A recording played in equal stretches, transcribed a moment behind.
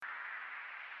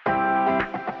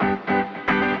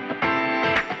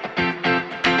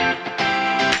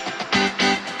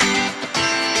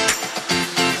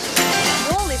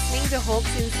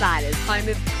Hawks Insiders, home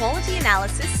of quality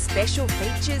analysis, special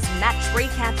features, match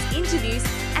recaps, interviews,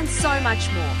 and so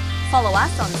much more. Follow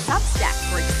us on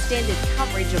Substack for extended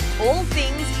coverage of all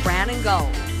things brown and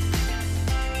gold.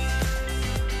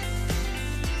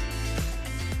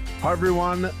 Hi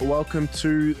everyone, welcome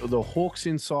to the Hawks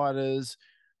Insiders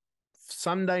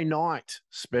Sunday night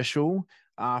special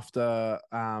after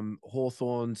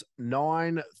Hawthorn's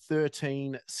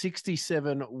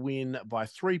 9-13-67 win by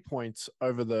 3 points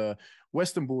over the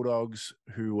Western Bulldogs,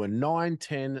 who were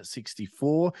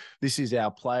 9-10-64. This is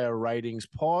our player ratings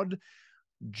pod,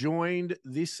 joined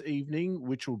this evening,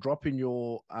 which will drop in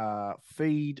your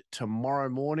feed tomorrow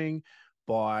morning,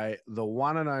 by the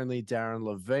one and only Darren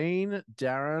Levine.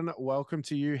 Darren, welcome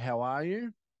to you. How are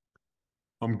you?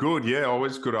 I'm good. Yeah,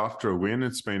 always good after a win.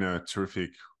 It's been a terrific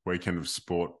weekend of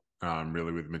sport,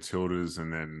 really, with Matildas,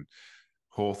 and then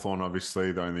Hawthorn,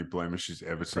 obviously. The only blemish is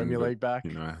Everton. Premier League back.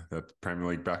 You know, that Premier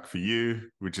League back for you,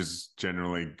 which is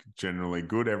generally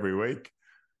good every week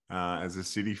as a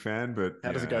City fan. But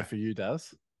how does it go for you,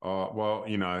 Daz? Oh, well,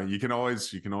 you know, you can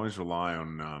always rely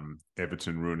on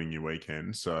Everton ruining your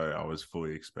weekend. So I was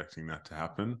fully expecting that to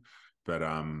happen. But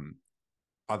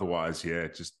otherwise, yeah,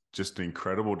 just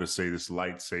incredible to see this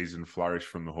late season flourish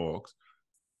from the Hawks.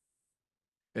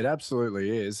 It absolutely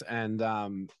is. And,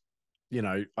 you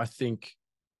know, I think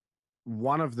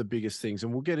one of the biggest things,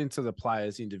 and we'll get into the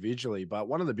players individually, but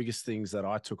one of the biggest things that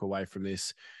I took away from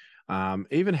this,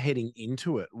 even heading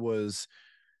into it, was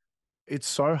it's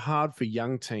so hard for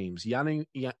young teams, young,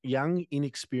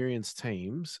 inexperienced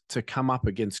teams to come up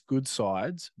against good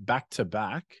sides back to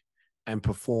back and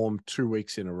perform 2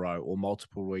 weeks in a row or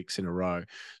multiple weeks in a row.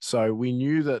 So we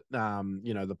knew that,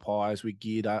 you know, the Pies, we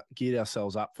geared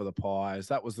ourselves up for the Pies.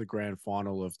 That was the grand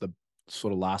final of the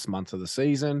sort of last month of the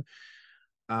season.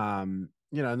 You know,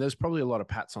 and there's probably a lot of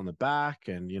pats on the back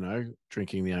and, you know,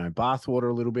 drinking the own bathwater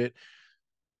a little bit.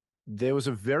 There was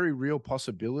a very real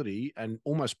possibility and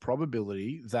almost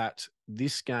probability that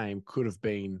this game could have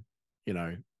been, you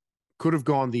know, could have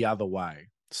gone the other way,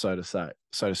 so to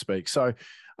speak. So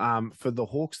for the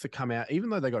Hawks to come out, even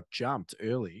though they got jumped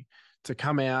early, to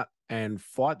come out and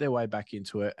fight their way back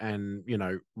into it and, you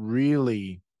know,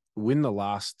 really win the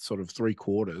last sort of 3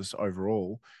 quarters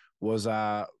overall was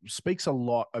speaks a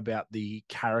lot about the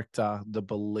character, the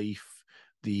belief,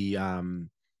 the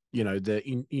you know, the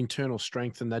internal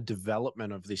strength and the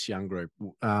development of this young group.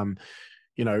 You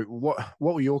know, what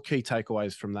were your key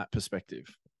takeaways from that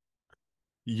perspective?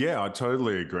 Yeah, I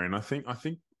totally agree. And I think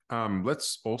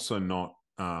let's also not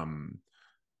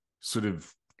sort of,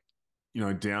 you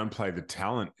know, downplay the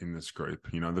talent in this group.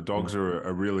 You know, the Dogs are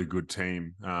a really good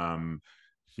team.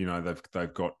 You know, they've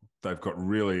got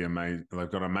really amazing.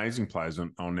 They've got amazing players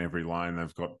on every line.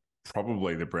 They've got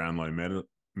probably the Brownlow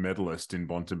medalist in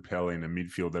Bontempelli in a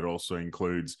midfield that also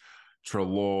includes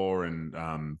Treloar and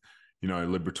you know,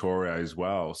 Liberatore as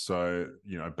well. So,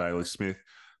 you know, Bailey Smith,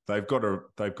 they've got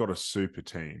a super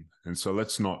team. And so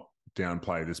let's not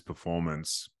downplay this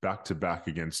performance back to back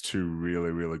against 2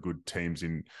 really, really good teams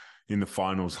in the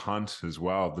finals hunt as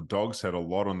well. The Dogs had a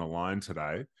lot on the line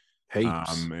today.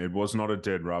 Heaps. It was not a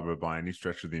dead rubber by any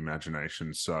stretch of the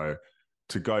imagination. So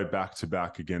to go back to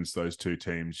back against those 2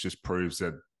 teams just proves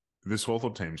that this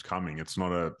Hawthorn team's coming. It's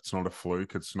not a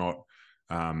fluke. It's not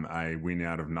a win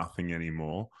out of nothing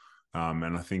anymore.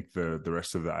 And I think the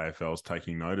rest of the AFL is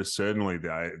taking notice. Certainly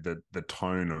the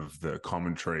tone of the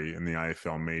commentary in the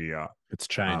AFL media. It's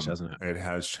changed, hasn't it? It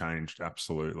has changed,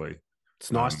 absolutely.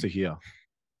 It's nice to hear.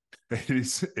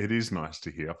 It is nice to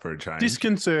hear for a change.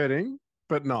 Disconcerting,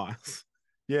 but nice.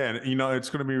 Yeah, and you know, it's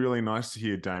going to be really nice to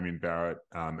hear Damien Barrett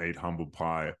eat humble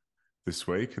pie this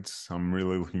week. I'm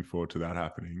really looking forward to that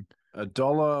happening.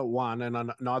 $1,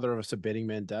 and neither of us are betting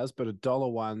men, Daz, but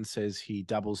 $1 says he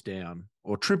doubles down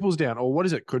or triples down, or what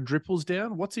is it? Quadruples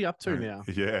down? What's he up to now?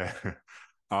 Yeah.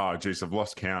 Oh, geez, I've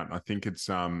lost count. I think it's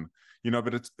you know,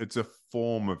 but it's a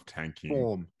form of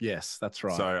tanking. Yes, that's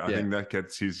right. So I think that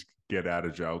gets his get out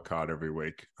of jail card every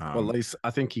week. Well, at least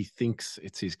I think he thinks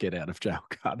it's his get out of jail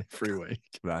card every week.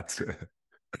 That's it.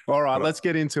 All right, let's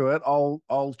get into it.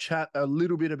 I'll chat a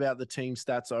little bit about the team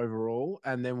stats overall,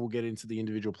 and then we'll get into the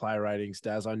individual player ratings.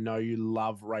 Daz, I know you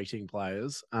love rating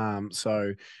players,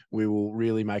 so we will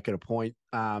really make it a point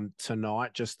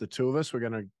tonight, just the 2 of us. We're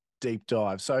going to deep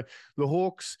dive. So the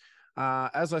Hawks,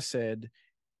 as I said,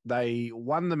 they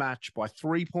won the match by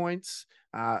 3 points,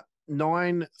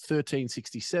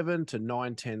 9-13-67 to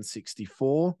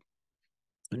 9-10-64.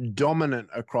 Dominant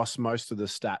across most of the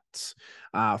stats.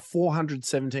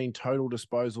 417 total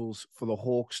disposals for the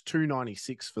Hawks,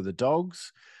 296 for the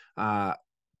Dogs,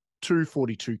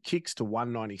 242 kicks to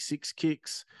 196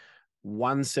 kicks.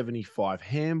 175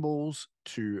 handballs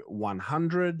to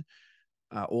 100,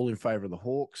 all in favour of the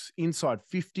Hawks. Inside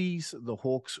 50s, the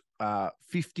Hawks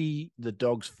 50, the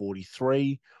Dogs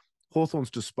 43. Hawthorn's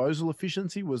disposal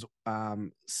efficiency was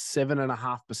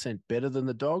 7.5% better than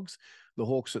the Dogs. The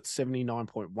Hawks at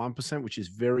 79.1%, which is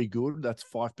very good. That's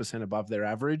 5% above their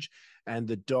average. And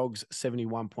the Dogs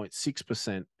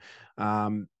 71.6%.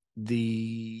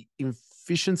 The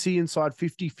efficiency inside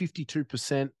 50,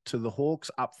 52% to the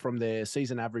Hawks, up from their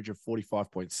season average of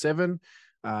 45.7,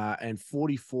 and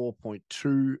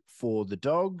 44.2 for the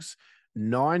Dogs.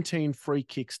 19 free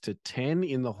kicks to 10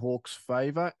 in the Hawks'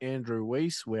 favour. Andrew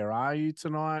Weiss, where are you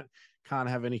tonight? Can't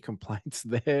have any complaints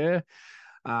there.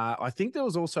 I think there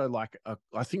was also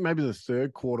I think maybe the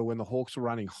third quarter when the Hawks were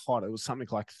running hot, it was something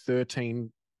like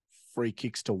 13 free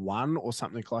kicks to 1 or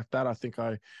something like that. I think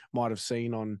I might have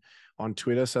seen on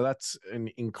Twitter. So that's an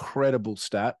incredible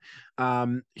stat.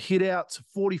 Hit outs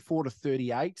 44 to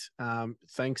 38.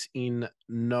 Thanks in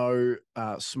no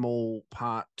small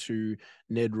part to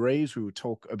Ned Reeves. We will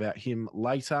talk about him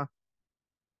later.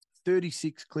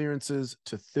 36 clearances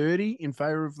to 30 in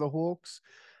favour of the Hawks.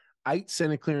 8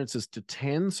 centre clearances to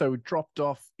 10. So we dropped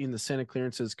off in the centre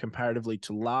clearances comparatively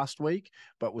to last week,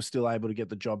 but were still able to get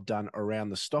the job done around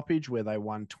the stoppage, where they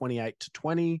won 28 to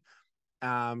 20.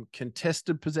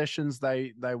 Contested possessions,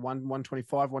 they won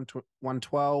 125,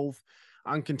 112.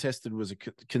 Uncontested was a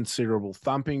considerable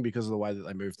thumping because of the way that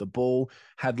they moved the ball.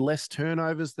 Had less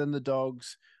turnovers than the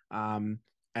Dogs, and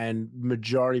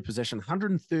majority possession,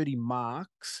 130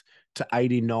 marks to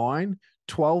 89.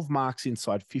 12 marks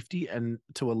inside 50 and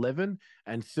to 11,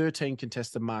 and 13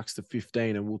 contested marks to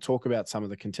 15. And we'll talk about some of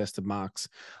the contested marks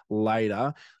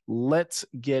later. Let's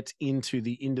get into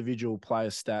the individual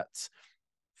player stats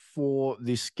for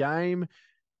this game.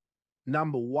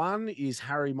 Number 1 is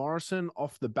Harry Morrison,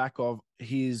 off the back of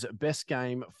his best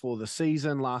game for the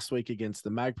season last week against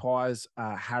the Magpies.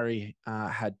 Harry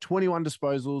had 21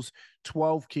 disposals,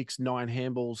 12 kicks, 9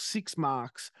 handballs, 6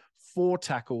 marks, 4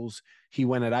 tackles. He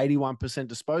went at 81%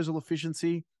 disposal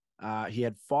efficiency. He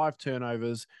had 5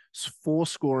 turnovers, 4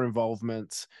 score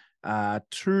involvements,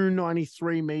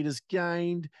 293 meters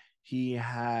gained. He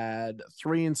had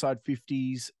 3 inside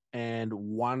 50s and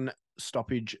 1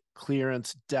 stoppage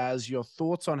clearance. Daz, your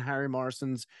thoughts on Harry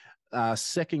Morrison's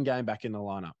second game back in the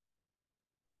lineup?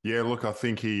 Yeah, look, I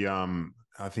think his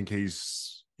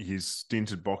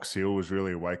stint at Box Hill was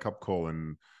really a wake-up call,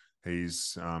 and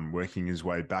he's working his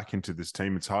way back into this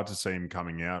team. It's hard to see him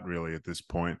coming out really at this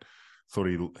point. Thought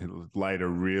he laid a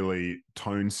really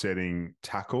tone-setting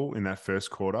tackle in that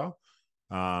first quarter.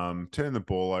 Turned the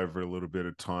ball over a little bit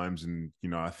at times, and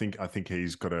I think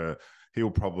he'll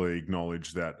probably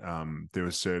acknowledge that there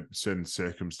were certain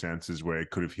circumstances where he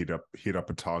could have hit up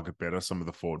a target better. Some of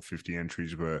the forward 50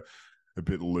 entries were a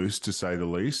bit loose, to say the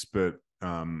least. But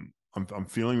I'm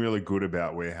feeling really good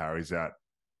about where Harry's at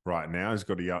right now. He's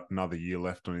got another year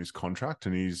left on his contract,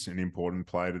 and he's an important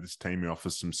player to this team. He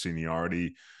offers some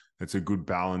seniority. It's a good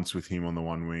balance with him on the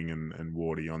one wing and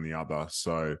Wardy on the other.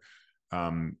 So,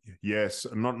 yes,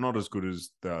 not as good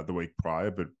as the week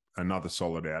prior, but another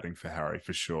solid outing for Harry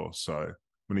for sure. So I'm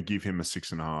going to give him a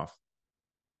 6.5.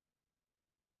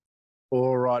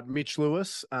 All right, Mitch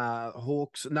Lewis,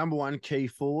 Hawks number 1 key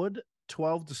forward,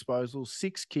 12 disposals,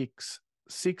 6 kicks,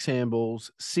 6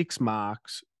 handballs, 6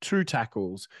 marks, 2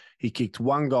 tackles. He kicked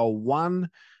 1 goal, 1.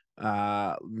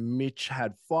 Mitch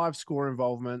had 5 score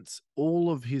involvements.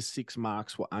 All of his 6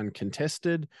 marks were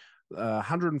uncontested.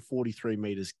 143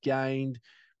 meters gained.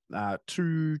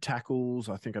 2 tackles.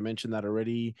 I think I mentioned that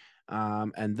already.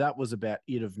 And that was about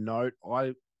it of note.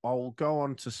 I'll go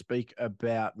on to speak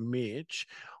about Mitch.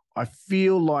 I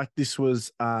feel like this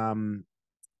was a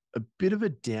bit of a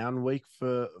down week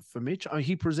for Mitch. I mean,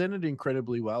 he presented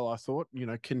incredibly well, I thought,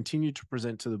 continued to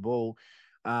present to the ball,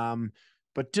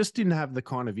 but just didn't have the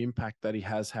kind of impact that he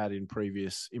has had in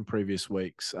previous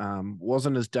weeks.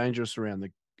 Wasn't as dangerous around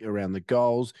the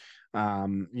goals.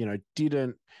 It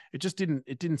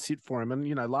didn't sit for him.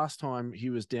 And, last time he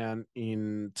was down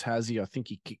in Tassie, I think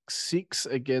he kicked 6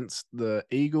 against the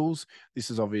Eagles. This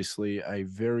is obviously a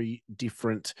very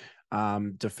different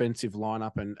defensive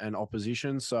lineup and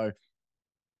opposition. So,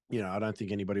 I don't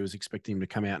think anybody was expecting him to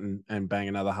come out and bang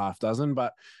another half dozen,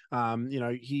 but,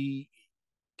 he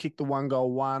kicked the 1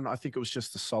 goal, 1. I think it was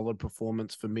just a solid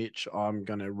performance for Mitch. I'm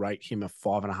going to rate him a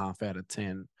 5.5 out of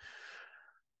 10.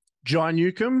 Jai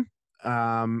Newcomb,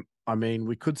 I mean,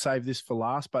 we could save this for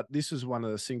last, but this is one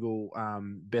of the single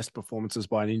best performances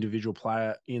by an individual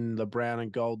player in the brown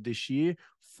and gold this year.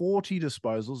 40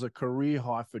 disposals, a career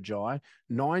high for Jai,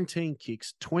 19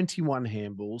 kicks, 21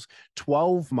 handballs,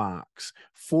 12 marks,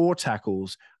 4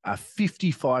 tackles, a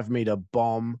 55-meter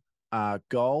bomb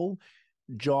goal.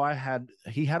 Jai had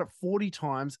it 40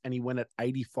 times and he went at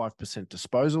 85%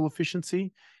 disposal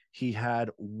efficiency. He had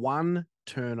 1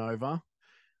 turnover,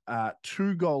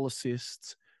 2 goal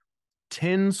assists,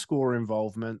 10 score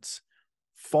involvements,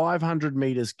 500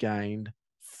 meters gained,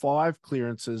 5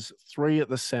 clearances, 3 at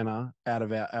the center out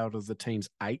of the team's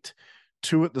 8,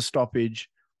 2 at the stoppage,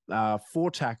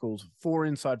 4 tackles, 4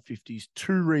 inside 50s,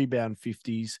 2 rebound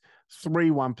 50s, 3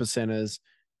 1%ers,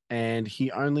 and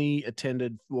he only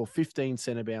attended 15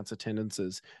 centre bounce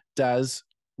attendances. Does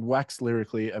wax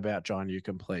lyrically about John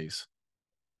Newcomb, please?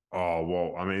 Oh,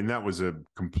 well, I mean, that was a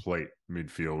complete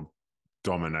midfield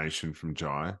domination from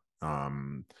Jai.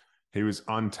 He was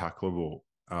untackleable.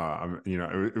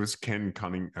 It was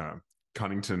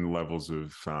Cunnington levels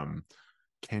of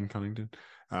Ken Cunnington.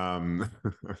 I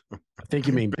think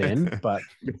you mean Ben, but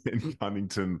Ben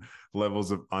Cunnington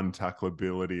levels of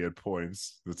untackleability at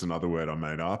points. That's another word I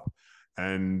made up.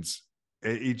 And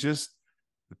the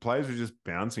players were just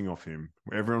bouncing off him.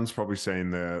 Everyone's probably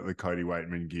seen the Cody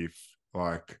Waitman gif.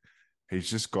 Like, he's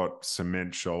just got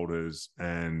cement shoulders,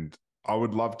 and I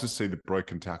would love to see the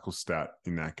broken tackle stat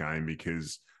in that game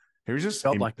because he was just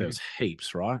felt like there was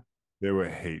heaps, right? There were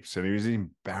heaps, and he was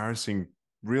embarrassing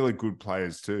really good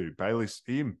players too.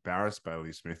 He embarrassed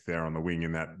Bailey Smith there on the wing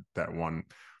in that one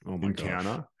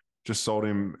encounter. Gosh. Just sold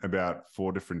him about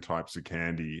 4 different types of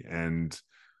candy, and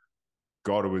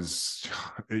God, it was.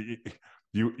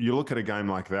 You look at a game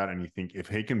like that, and you think if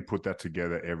he can put that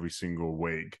together every single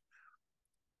week,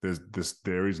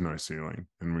 there is no ceiling,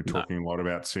 and we're talking a lot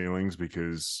about ceilings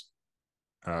because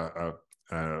a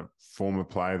former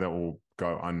player that will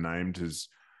go unnamed has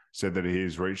said that he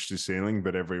has reached his ceiling,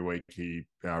 but every week he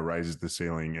raises the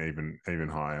ceiling even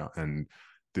higher. And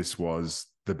this was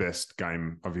the best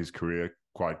game of his career,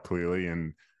 quite clearly,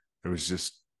 and it was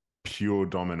just pure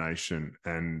domination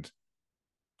and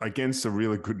against a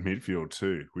really good midfield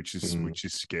too, which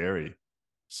is scary.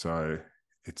 So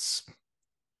it's.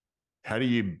 How do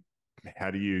you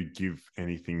give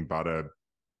anything but a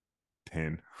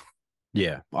 10?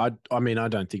 Yeah, I mean, I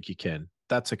don't think you can.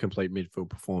 That's a complete midfield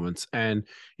performance. And,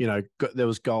 there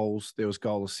was goals, there was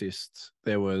goal assists,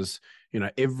 there was,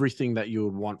 everything that you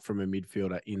would want from a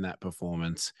midfielder in that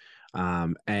performance.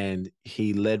 And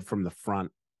he led from the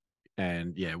front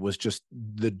and, was just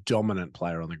the dominant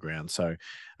player on the ground. So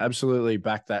absolutely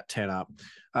back that 10 up.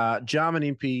 Jarman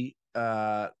Impey,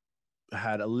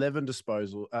 had 11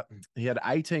 disposals. He had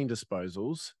 18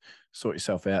 disposals. Sort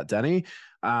yourself out, Danny.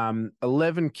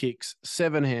 11 kicks,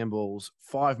 7 handballs,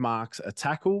 5 marks, a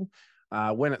tackle.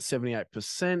 Went at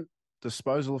 78%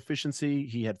 disposal efficiency.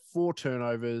 He had 4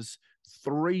 turnovers,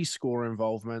 3 score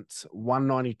involvements,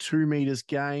 192 meters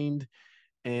gained,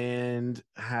 and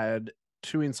had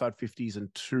 2 inside 50s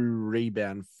and 2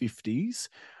 rebound 50s.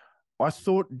 I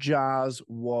thought Jars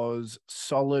was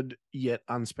solid yet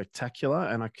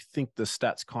unspectacular, and I think the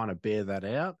stats kind of bear that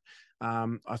out.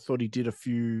 I thought he did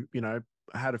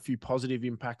had a few positive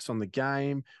impacts on the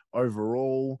game.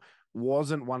 Overall,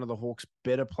 wasn't one of the Hawks'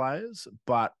 better players,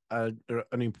 but an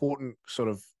important sort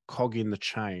of cog in the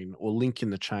chain, or link in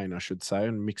the chain, I should say,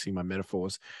 and mixing my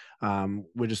metaphors.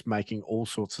 We're just making all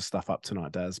sorts of stuff up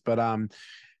tonight, Daz. But I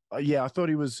thought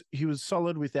he was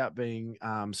solid without being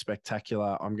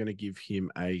spectacular. I'm going to give him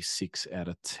a 6 out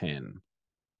of 10.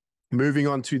 Moving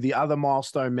on to the other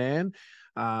milestone man,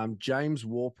 James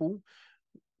Warple.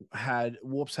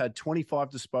 Warps had 25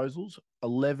 disposals,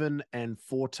 11 and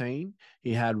 14.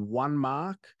 He had 1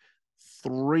 mark,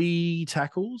 3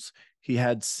 tackles. He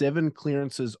had 7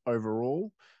 clearances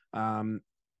overall.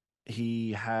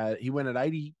 He went at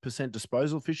 80%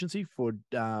 disposal efficiency for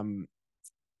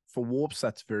Warps.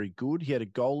 That's very good. He had a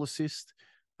goal assist,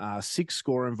 6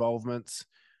 score involvements,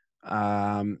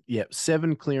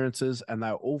 7 clearances, and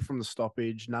they were all from the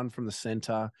stoppage, none from the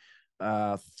center.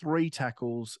 3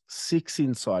 tackles, 6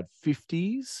 inside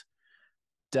 50s.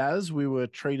 Daz, we were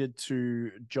treated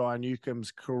to Jai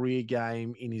Newcomb's career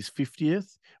game in his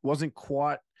 50th. Wasn't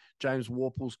quite James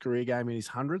Warple's career game in his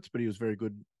 100th, but he was very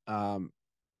good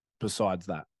besides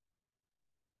that.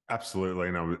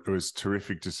 Absolutely. No, it was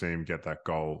terrific to see him get that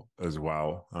goal as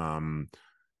well.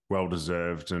 Well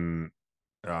deserved. And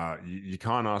you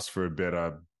can't ask for a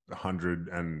better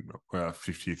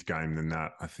 150th game than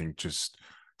that. I think just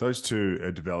those two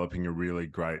are developing a really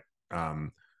great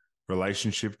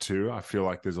relationship too. I feel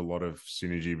like there's a lot of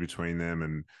synergy between them,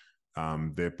 and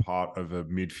they're part of a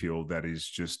midfield that is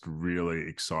just really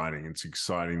exciting. It's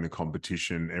exciting, the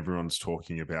competition. Everyone's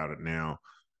talking about it now.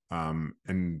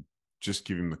 And just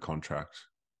give him the contract.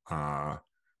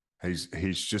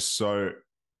 He's just so,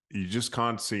 you just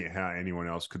can't see how anyone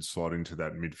else could slot into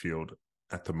that midfield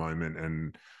at the moment.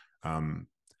 And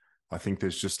I think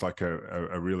there's just like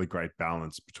a really great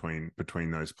balance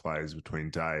between those players, between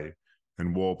Day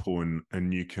and Warple and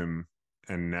Newcomb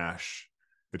and Nash.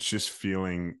 It's just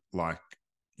feeling like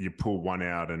you pull one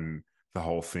out and the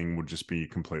whole thing would just be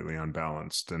completely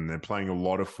unbalanced. And they're playing a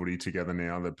lot of footy together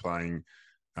now. They're playing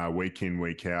week in,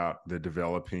 week out. They're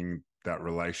developing that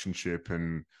relationship.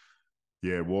 And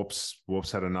yeah, Warp's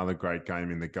had another great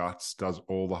game in the guts, does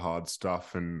all the hard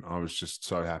stuff. And I was just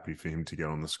so happy for him to get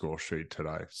on the score sheet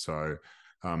today. So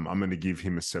I'm going to give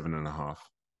him a 7.5.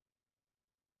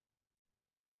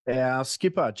 Our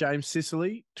skipper, James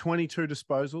Sicily, 22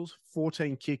 disposals,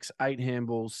 14 kicks, 8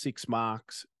 handballs, 6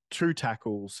 marks, 2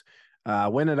 tackles,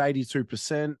 went at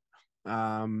 82%,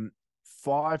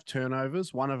 5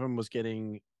 turnovers. One of them was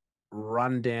getting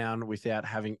run down without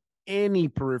having any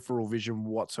peripheral vision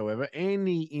whatsoever,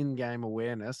 any in-game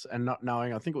awareness, and not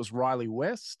knowing. I think it was Riley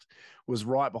West was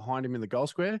right behind him in the goal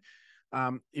square.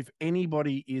 If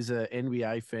anybody is an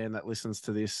NBA fan that listens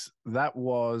to this, that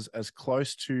was as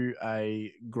close to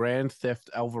a Grand Theft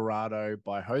Alvarado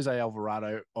by Jose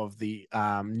Alvarado of the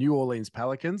New Orleans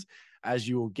Pelicans as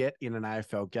you will get in an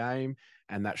AFL game,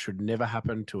 and that should never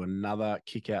happen to another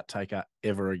kick-out taker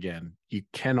ever again. You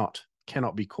cannot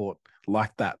be caught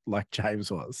like that, like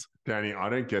James was. Danny, I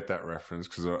don't get that reference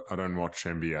because I don't watch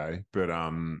NBA, but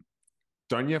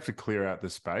don't you have to clear out the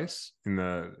space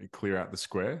clear out the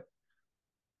square?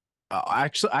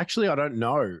 Actually, I don't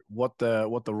know what the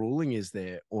ruling is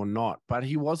there or not, but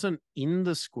he wasn't in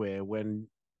the square when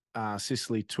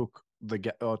Sicily took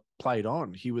played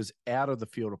on. He was out of the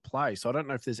field of play, so I don't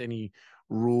know if there's any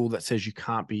rule that says you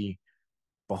can't be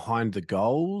behind the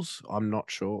goals. I'm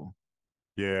not sure.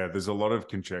 Yeah, there's a lot of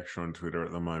conjecture on Twitter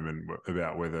at the moment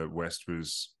about whether West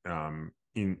was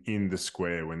in the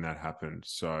square when that happened.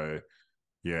 So,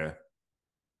 yeah.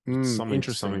 Something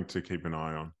to keep an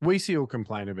eye on. Weesey will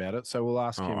complain about it, so we'll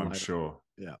ask him I'm later. sure.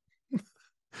 Yeah.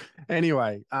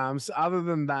 Anyway, so other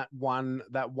than that one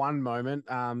moment,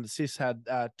 Sis had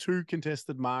 2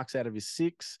 contested marks out of his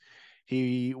 6.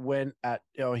 He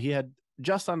had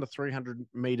just under 300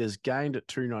 meters gained at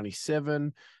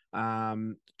 297,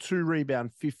 2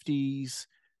 rebound 50s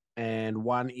and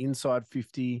 1 inside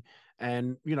 50.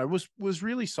 And, was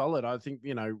really solid. I think,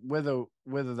 whether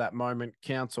that moment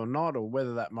counts or not, or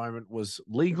whether that moment was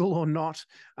legal or not.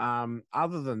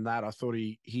 Other than that, I thought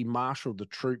he marshaled the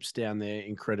troops down there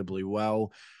incredibly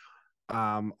well.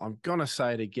 I'm going to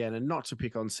say it again, and not to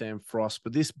pick on Sam Frost,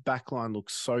 but this backline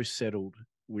looks so settled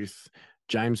with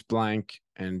James Blank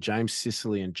and James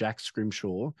Sicily and Jack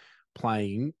Scrimshaw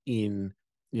playing in,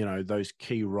 those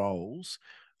key roles.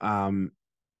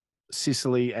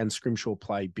 Sicily and Scrimshaw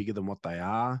play bigger than what they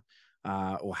are,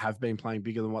 or have been playing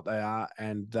bigger than what they are.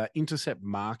 And the intercept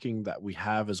marking that we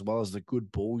have, as well as the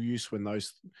good ball use when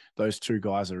those 2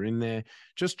 guys are in there,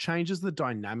 just changes the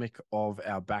dynamic of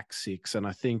our back 6. And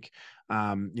I think,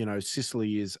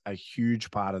 Sicily is a huge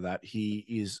part of that. He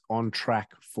is on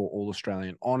track for All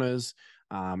Australian honours.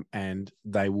 And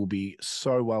they will be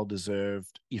so well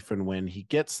deserved if and when he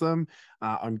gets them.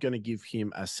 I'm going to give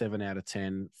him a 7 out of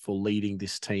 10 for leading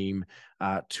this team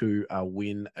to a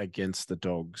win against the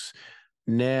Dogs.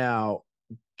 Now,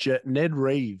 Ned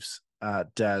Reeves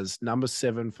does number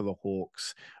 7 for the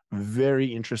Hawks. Very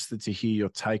interested to hear your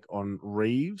take on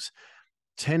Reeves.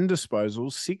 10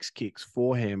 disposals, 6 kicks,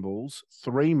 4 handballs,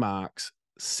 3 marks,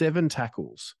 7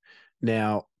 tackles.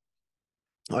 Now,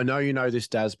 I know you know this,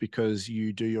 Daz, because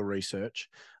you do your research,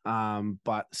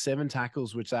 but 7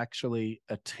 tackles, which is actually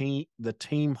the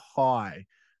team high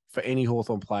for any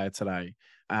Hawthorn player today.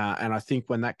 And I think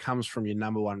when that comes from your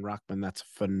number 1 ruckman, that's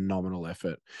a phenomenal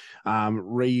effort.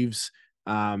 Reeves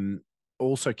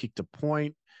also kicked a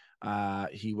point.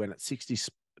 He went at 60%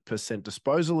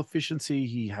 disposal efficiency.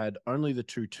 He had only the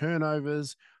 2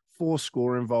 turnovers, 4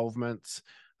 score involvements.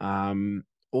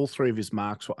 All 3 of his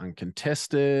marks were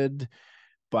uncontested.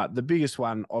 But the biggest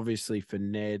one, obviously, for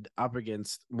Ned, up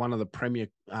against one of the premier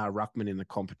ruckmen in the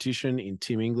competition in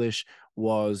Tim English,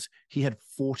 was he had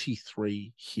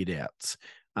 43 hit-outs.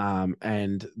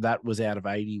 And that was out of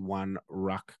 81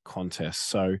 ruck contests.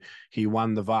 So he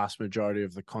won the vast majority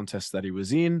of the contests that he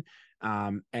was in,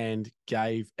 and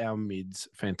gave our mids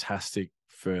fantastic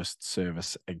first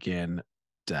service again,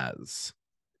 Daz.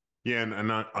 Yeah,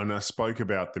 and I spoke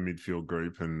about the midfield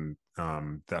group and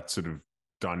that sort of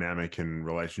dynamic and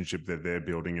relationship that they're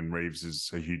building, and Reeves is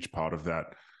a huge part of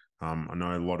that. I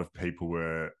know a lot of people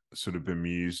were sort of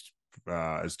bemused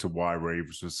as to why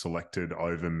Reeves was selected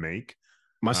over Meek.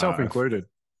 Myself included.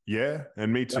 Yeah,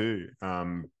 and me too,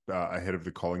 ahead of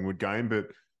the Collingwood game. But,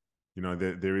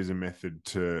 there is a method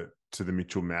to the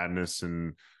Mitchell madness,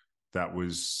 and that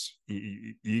was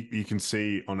you can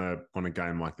see on a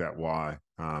game like that why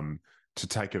to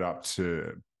take it up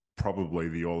to probably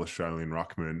the All-Australian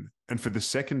ruckman, and for the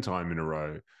second time in a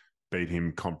row beat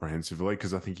him comprehensively,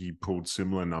 because I think he pulled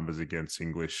similar numbers against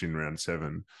English in round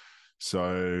 7.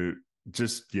 So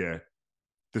just the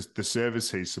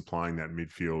service he's supplying that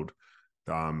midfield.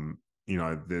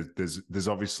 There's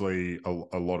obviously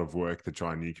a lot of work that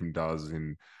Jai Newcombe does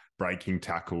in breaking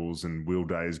tackles, and Will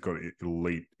Day's got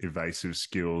elite evasive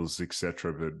skills,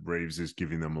 etc. But Reeves is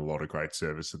giving them a lot of great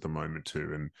service at the moment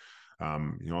too. And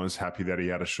I was happy that he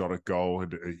had a shot at goal.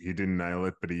 He didn't nail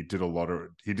it, but he did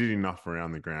enough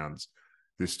around the grounds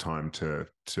this time to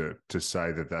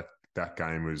say that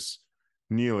game was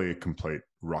nearly a complete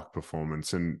ruck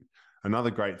performance. And another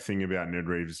great thing about Ned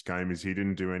Reeves' game is he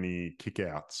didn't do any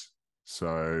kickouts,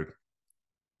 so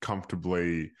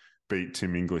comfortably beat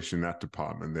Tim English in that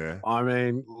department there. I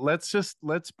mean, let's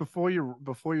before you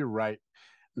rate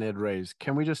Ned Reeves,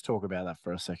 can we just talk about that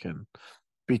for a second?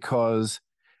 Because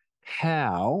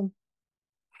how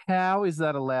is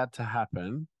that allowed to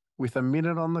happen with a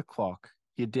minute on the clock?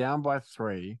 You're down by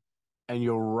 3, and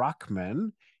your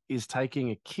ruckman is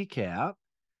taking a kick out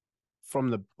from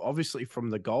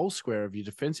the goal square of your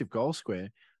defensive goal square.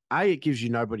 A, it gives you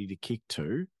nobody to kick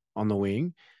to on the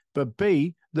wing. But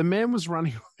B, the man was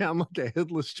running around like a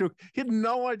headless chook. He had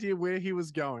no idea where he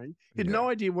was going. He had no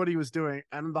idea what he was doing.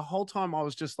 And the whole time I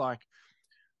was just like,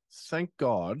 thank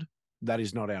God that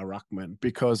is not our ruckman,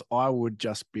 because I would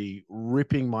just be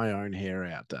ripping my own hair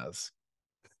out, Daz.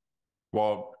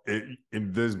 Well,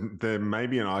 there may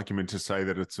be an argument to say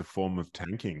that it's a form of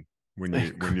tanking when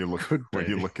you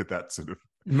look at that sort of.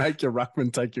 Make your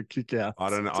ruckman take your kick out. I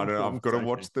don't know. I've got to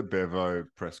watch the Bevo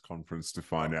press conference to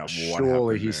find out what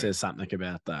surely he there. says something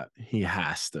about that. He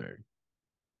has to.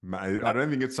 Mate, I don't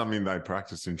think it's something they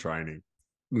practice in training.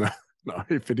 No.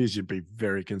 If it is, you'd be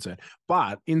very concerned.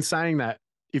 But in saying that,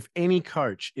 if any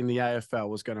coach in the AFL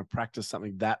was going to practice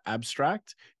something that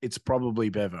abstract, it's probably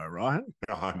Bevo, right?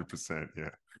 100%, yeah.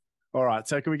 All right.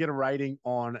 So can we get a rating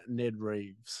on Ned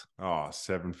Reeves?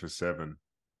 7 for 7.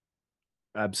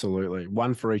 Absolutely.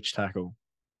 1 for each tackle.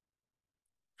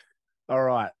 All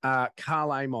right.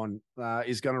 Karl Amon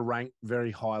is going to rank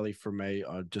very highly for me.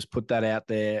 I just put that out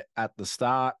there at the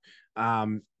start.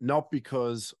 Not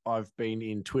because I've been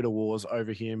in Twitter wars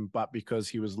over him, but because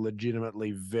he was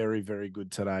legitimately very, very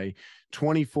good today.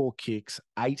 24 kicks,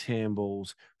 8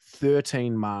 handballs,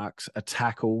 13 marks, a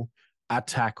tackle, a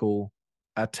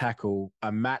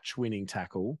match-winning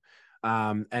tackle.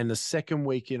 And the second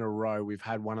week in a row, we've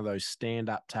had one of those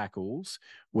stand-up tackles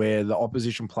where the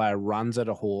opposition player runs at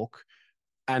a hawk.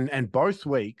 And both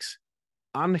weeks,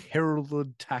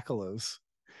 unheralded tacklers.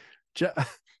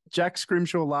 Jack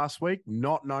Scrimshaw last week,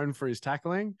 not known for his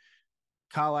tackling.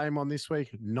 Karl Amon this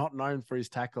week, not known for his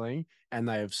tackling. And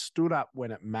they have stood up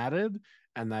when it mattered.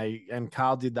 And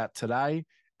Karl did that today.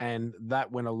 And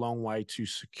that went a long way to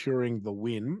securing the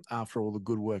win after all the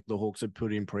good work the Hawks had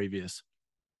put in previous.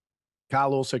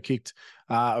 Karl also kicked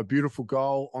a beautiful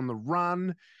goal on the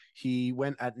run. He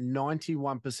went at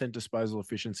 91% disposal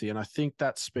efficiency, and I think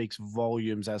that speaks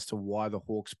volumes as to why the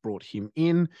Hawks brought him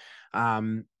in.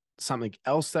 Something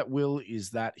else that is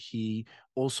that he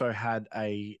also had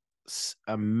a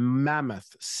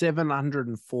mammoth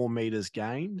 704 meters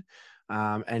gained.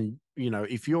 And,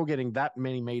 if you're getting that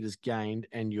many meters gained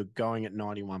and you're going at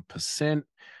 91%,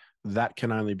 that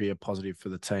can only be a positive for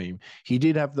the team. He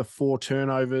did have the 4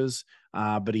 turnovers,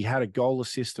 but he had a goal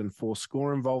assist and 4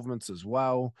 score involvements as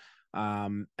well.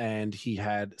 And he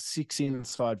had 6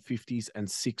 inside 50s and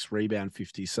 6 rebound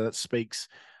 50s. So that speaks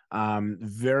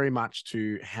very much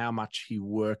to how much he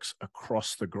works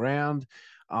across the ground.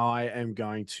 I am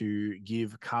going to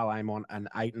give Karl Amon an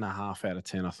 8.5 out of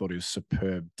 10. I thought he was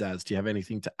superb. Daz, do you have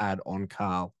anything to add on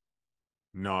Karl?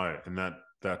 No, and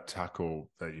that tackle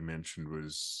that you mentioned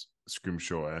was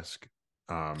Scrimshaw-esque.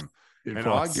 And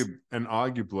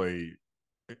arguably,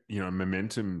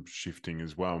 momentum shifting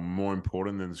as well, more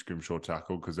important than the Scrimshaw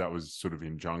tackle, because that was sort of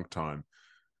in junk time.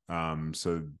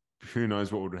 So who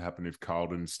knows what would have happened if Karl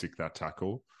didn't stick that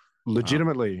tackle.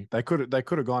 Legitimately, they could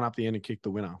have gone up the end and kicked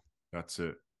the winner. That's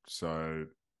it. So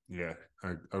yeah,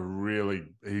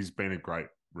 he's been a great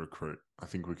recruit. I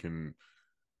think we can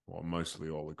mostly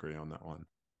all agree on that one.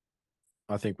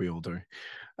 I think we all do.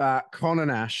 Connor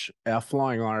Nash, our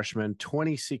Flying Irishman,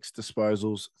 26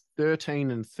 disposals,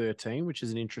 13 and 13, which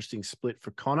is an interesting split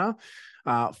for Connor.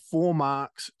 4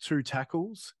 marks, 2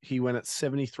 tackles. He went at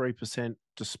 73%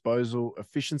 disposal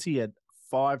efficiency. He had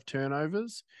 5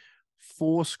 turnovers,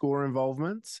 4 score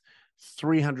involvements,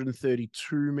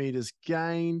 332 meters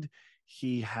gained.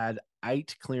 He had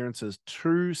 8 clearances,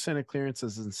 2 center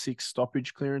clearances and 6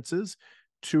 stoppage clearances,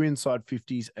 2 inside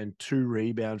 50s and 2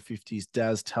 rebound 50s.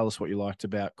 Daz, tell us what you liked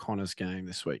about Connor's game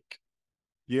this week.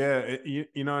 Yeah,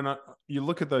 and you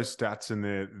look at those stats and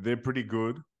they're pretty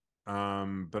good,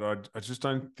 but I just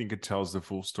don't think it tells the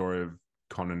full story of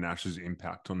Connor Nash's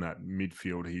impact on that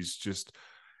midfield. He's just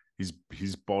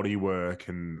his body work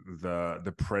and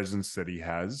the presence that he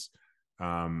has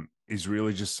is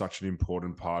really just such an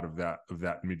important part of that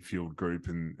midfield group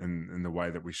and the way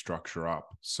that we structure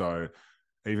up. So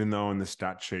even though in the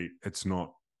stat sheet it's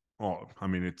not,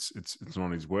 it's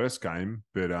not his worst game,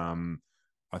 but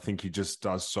I think he just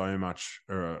does so much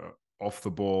off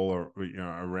the ball or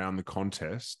around the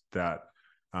contest that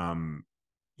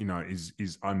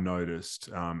is unnoticed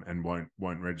and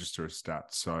won't register as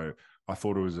stats. So I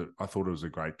thought it was a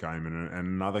great game and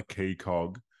another key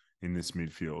cog in this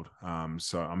midfield.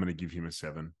 So I'm going to give him a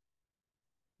 7.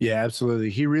 Yeah,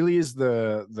 absolutely. He really is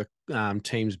the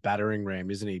team's battering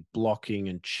ram, isn't he? Blocking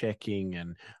and checking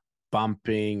and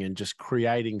bumping and just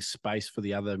creating space for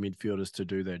the other midfielders to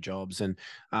do their jobs. And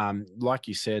like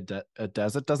you said, that it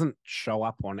doesn't show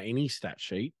up on any stat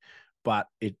sheet, but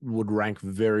it would rank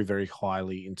very, very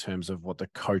highly in terms of what the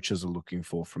coaches are looking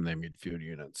for from their midfield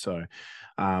unit. So,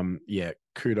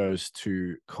 kudos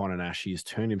to Connor Nash. He's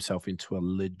turned himself into a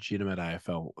legitimate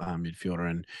AFL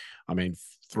midfielder. And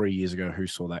 3 years ago, who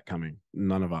saw that coming?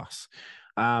 None of us.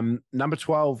 Number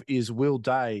 12 is Will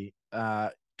Day.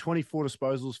 24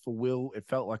 disposals for Will. It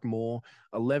felt like more.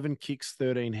 11 kicks,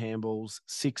 13 handballs,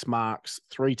 6 marks,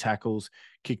 3 tackles,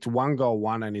 kicked 1 goal,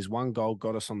 1, and his 1 goal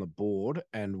got us on the board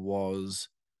and was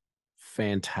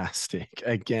fantastic.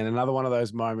 Again, another one of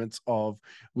those moments of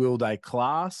Will Day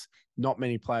class. Not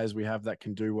many players we have that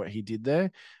can do what he did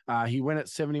there. He went at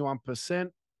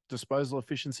 71% disposal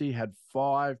efficiency, had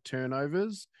 5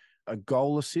 turnovers, a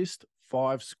goal assist,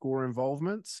 5 score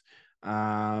involvements.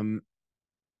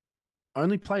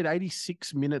 Only played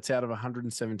 86 minutes out of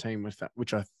 117 with that,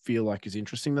 which I feel like is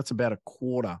interesting. That's about a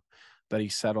quarter that he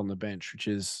sat on the bench, which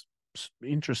is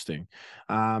interesting.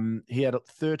 He had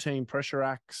 13 pressure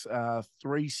acts,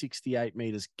 368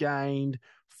 meters gained,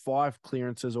 5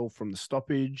 clearances, all from the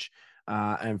stoppage,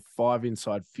 and 5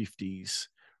 inside 50s.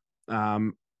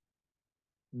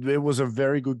 There was a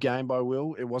very good game by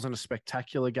Will. It wasn't a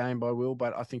spectacular game by Will,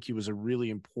 but I think he was a really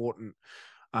important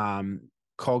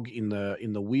cog in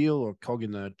the wheel or cog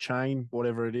in the chain,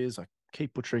 whatever it is. I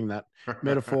keep butchering that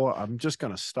metaphor. I'm just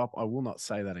going to stop. I will not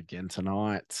say that again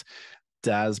tonight,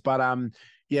 Daz. But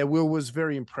Will was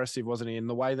very impressive, wasn't he? In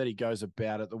the way that he goes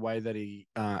about it, the way that he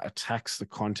attacks the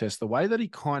contest, the way that he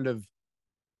kind of,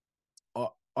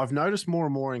 I've noticed more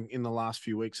and more in the last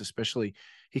few weeks, especially,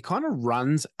 he kind of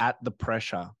runs at the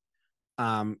pressure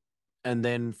and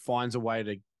then finds a way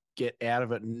to get out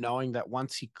of it, knowing that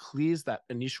once he clears that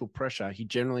initial pressure, he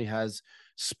generally has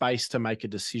space to make a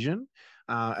decision.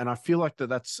 And I feel like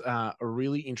that's a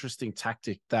really interesting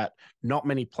tactic that not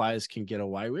many players can get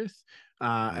away with.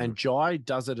 And Jai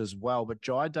does it as well, but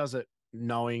Jai does it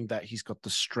knowing that he's got the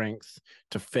strength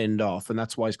to fend off, and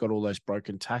that's why he's got all those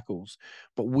broken tackles.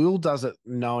 But Will does it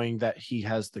knowing that he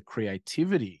has the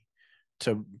creativity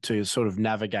to sort of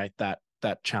navigate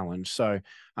that challenge. So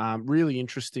really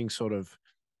interesting sort of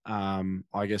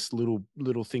I guess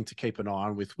little thing to keep an eye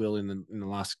on with Will in the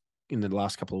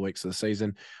last couple of weeks of the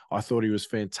season. I thought he was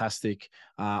fantastic.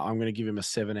 I'm going to give him a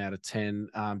 7 out of 10.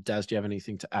 Daz, do you have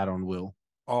anything to add on Will?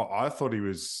 Oh, I thought he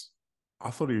was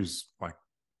like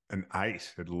an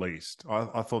 8 at least.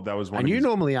 I thought that was one. And you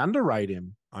normally underrate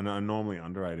him. I know. I normally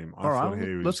underrate him. All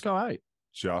right, let's go 8.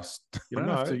 Just you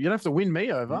don't have to win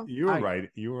me over. You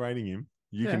were rating him.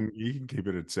 You can keep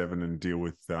it at 7 and deal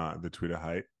with the Twitter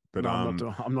hate. But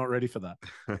no, I'm not ready for that.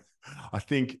 I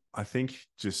think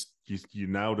just you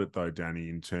nailed it though, Danny,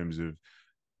 in terms of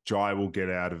Jai will get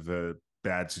out of a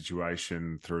bad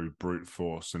situation through brute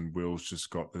force, and Will's just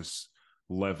got this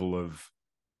level of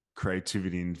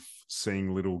creativity in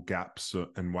seeing little gaps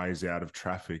and ways out of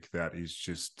traffic that is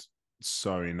just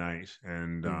so innate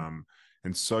and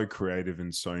so creative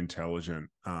and so intelligent.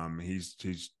 His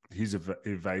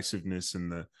evasiveness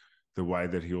and the way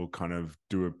that he'll kind of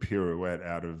do a pirouette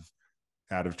out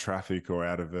of traffic or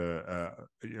out of a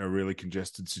really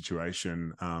congested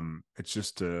situation. It's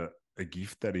just a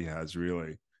gift that he has,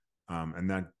 really. And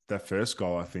that first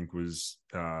goal, I think, was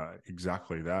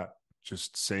exactly that.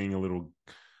 Just seeing a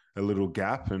little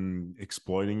gap and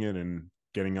exploiting it and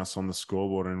getting us on the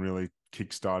scoreboard and really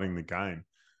kickstarting the game.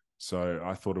 So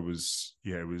I thought it was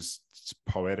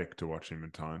poetic to watch him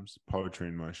at times. Poetry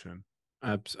in motion.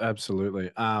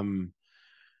 Absolutely. I'm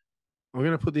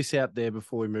going to put this out there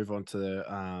before we move on to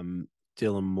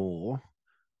Dylan Moore.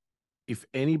 If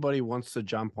anybody wants to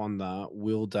jump on the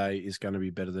Will Day is going to be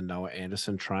better than Noah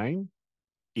Anderson train,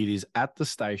 it is at the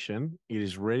station. It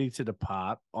is ready to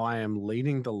depart. I am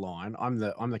leading the line. I'm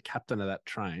the captain of that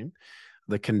train,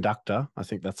 the conductor. I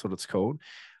think that's what it's called.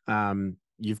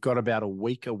 You've got about a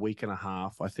week and a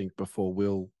half, I think, before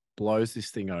Will blows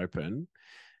this thing open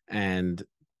and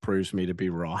proves me to be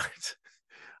right.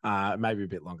 Maybe a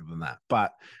bit longer than that.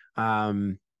 But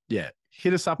yeah,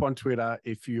 hit us up on Twitter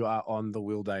if you are on the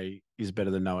Will Day is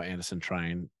better than Noah Anderson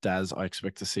train. Daz, I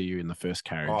expect to see you in the first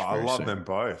carriage. Oh, I love them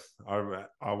both.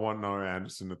 I want Noah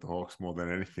Anderson at the Hawks more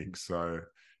than anything. So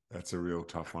that's a real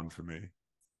tough one for me.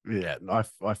 Yeah,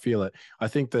 I feel it. I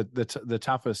think that the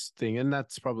toughest thing, and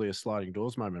that's probably a sliding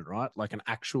doors moment, right? Like an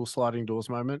actual sliding doors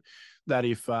moment. That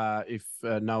if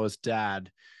Noah's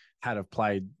dad had have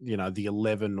played, the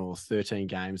 11 or 13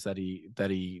 games that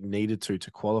he needed to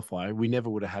qualify, we never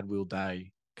would have had Will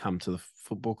Day come to the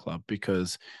football club,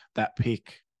 because that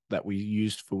pick that we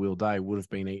used for Will Day would have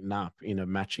been eaten up in a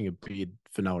matching a bid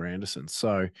for Noah Anderson.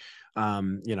 So,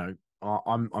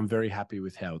 I'm very happy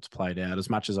with how it's played out. As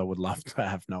much as I would love to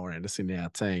have Noah Anderson in our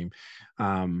team,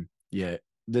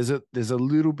 there's a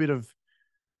little bit of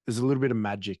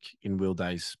magic in Will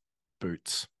Day's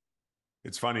boots.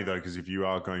 It's funny though, because if you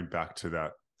are going back to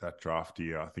that draft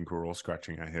year, I think we're all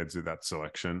scratching our heads at that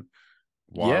selection.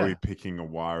 Why are we picking a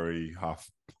wiry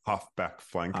half-back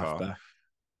flanker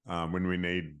when we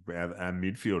need our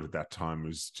midfield at that time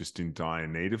was just in dire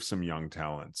need of some young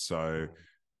talent? So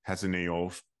hasn't he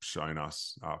all shown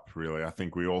us up, really? I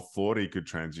think we all thought he could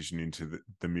transition into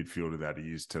the midfielder that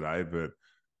he is today, but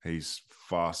he's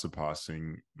far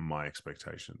surpassing my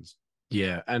expectations.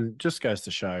 Yeah, and just goes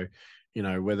to show,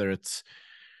 whether it's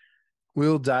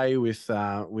Will Day with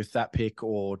that pick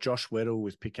or Josh Weddle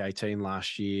with pick 18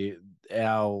 last year,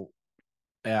 our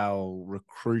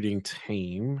recruiting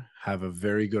team have a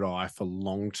very good eye for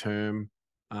long-term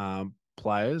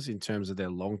players in terms of their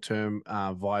long-term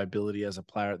viability as a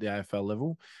player at the AFL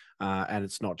level. And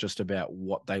it's not just about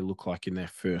what they look like in their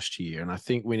first year. And I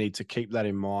think we need to keep that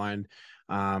in mind,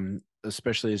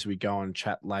 especially as we go and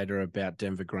chat later about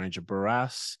Denver Granger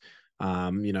Barras.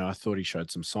 I thought he showed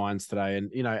some signs today,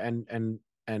 and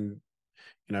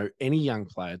any young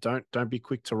player, don't be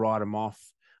quick to write them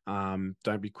off.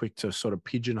 Don't be quick to sort of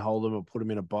pigeonhole them or put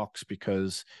them in a box,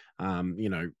 because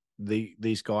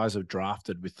these guys are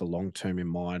drafted with the long term in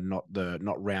mind,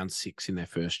 not round 6 in their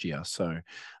first year. So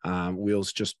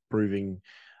Will's just proving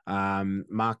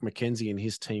Mark McKenzie and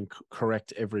his team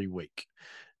correct every week.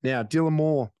 Now, Dylan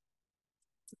Moore,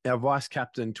 our vice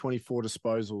captain, 24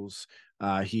 disposals.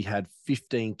 He had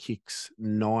 15 kicks,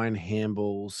 9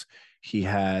 handballs. He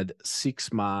had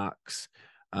 6 marks.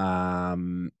 Where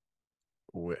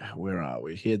are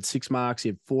we? He had 6 marks. He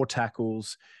had 4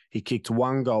 tackles. He kicked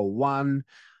 1 goal, 1.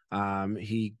 I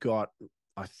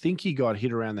think he got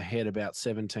hit around the head about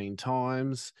 17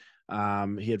 times.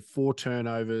 He had 4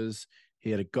 turnovers. He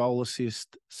had a goal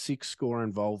assist, 6 score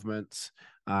involvements,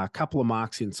 a couple of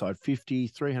marks inside 50,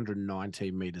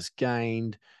 319 meters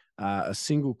gained, a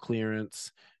single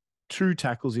clearance, 2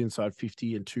 tackles inside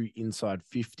 50 and 2 inside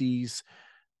 50s.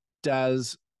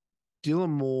 Dylan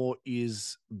Moore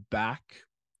is back.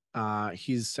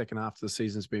 His second half of the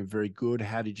season has been very good.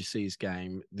 How did you see his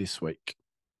game this week?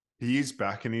 He is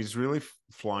back, and he's really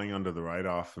flying under the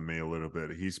radar for me a little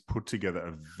bit. He's put together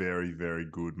a very, very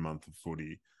good month of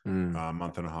footy,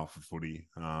 month and a half of footy.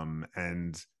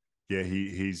 And yeah,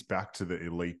 he's back to the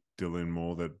elite Dylan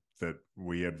Moore that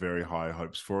we had very high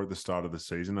hopes for at the start of the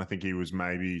season. I think he was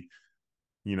maybe,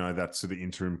 that sort of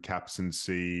interim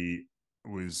captaincy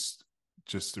was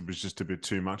just a bit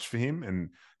too much for him,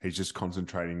 and he's just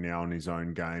concentrating now on his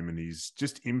own game, and he's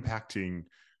just impacting.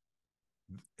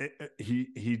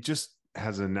 He just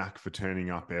has a knack for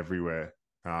turning up everywhere.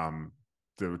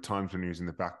 There were times when he was in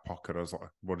the back pocket, I was like,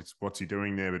 what's he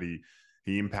doing there? But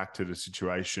he impacted a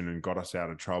situation and got us out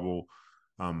of trouble.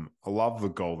 I love the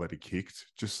goal that he kicked,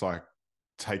 just like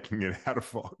taking it out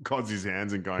of Gods's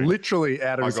hands and going literally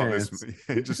out of his hands. This.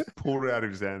 He just pulled it out of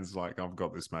his hands, like, I've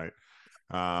got this, mate.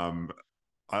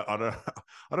 I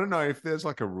don't know if there's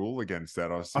like a rule against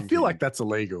that. I feel like that's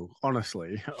illegal,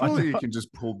 honestly. Surely you can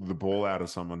just pull the ball out of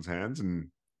someone's hands and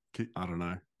I don't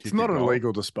know. It's not an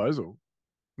illegal disposal.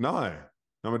 No.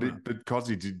 No, but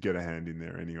Cozzy did get a hand in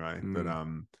there anyway. But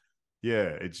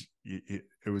yeah, it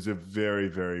was a very,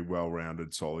 very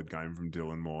well-rounded, solid game from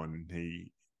Dylan Moore, and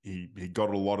he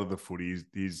got a lot of the footy.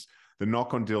 The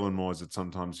knock on Dylan Moore is that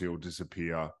sometimes he'll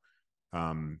disappear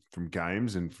from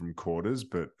games and from quarters,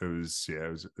 but it was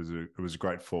a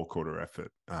great 4-quarter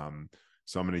effort.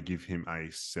 So I'm going to give him a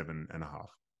 7.5.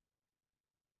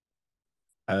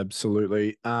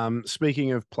 Absolutely.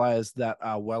 Speaking of players that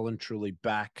are well and truly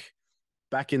back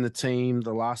in the team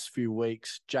the last few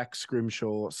weeks, Jack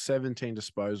Scrimshaw, 17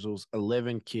 disposals,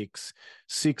 11 kicks,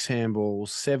 6 handballs,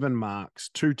 7 marks,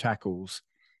 2 tackles,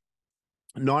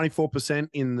 94%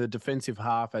 in the defensive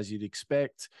half, as you'd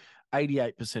expect,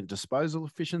 88% disposal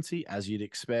efficiency, as you'd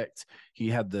expect. He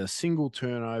had the single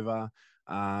turnover.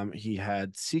 He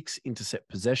had 6 intercept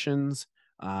possessions,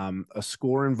 a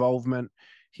score involvement.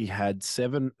 He had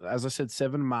 7, as I said,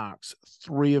 7 marks.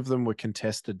 3 of them were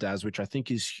contested, Daz, which I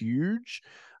think is huge.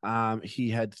 He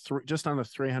had just under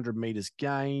 300 meters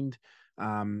gained,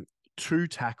 2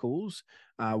 tackles.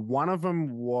 One of them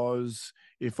was,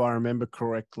 if I remember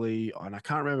correctly, and I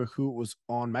can't remember who it was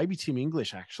on, maybe Tim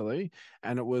English, actually.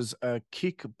 And it was a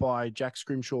kick by Jack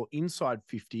Scrimshaw inside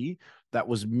 50 that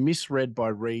was misread by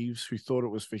Reeves, who thought it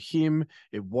was for him.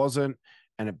 It wasn't.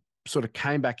 And it sort of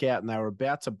came back out, and they were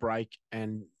about to break,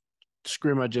 and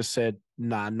Scrimmer just said,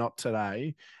 nah, not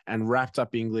today, and wrapped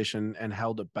up English and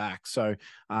held it back. So,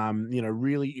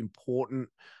 really important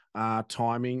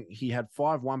timing. He had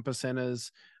 5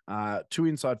 1%ers, 2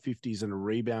 inside 50s and a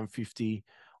rebound 50.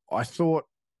 I thought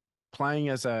playing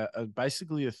as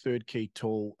basically a third key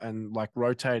tool and like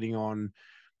rotating on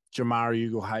Jamari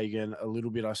Ugle-Hagan a little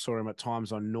bit. I saw him at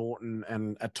times on Norton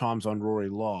and at times on Rory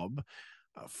Lobb.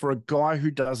 For a guy who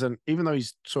doesn't, even though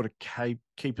he's sort of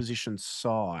key position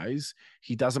size,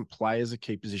 he doesn't play as a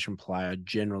key position player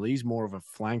generally. He's more of a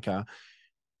flanker.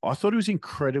 I thought he was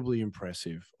incredibly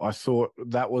impressive. I thought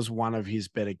that was one of his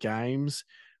better games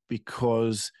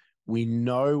because we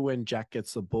know when Jack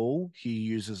gets the ball, he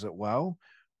uses it well.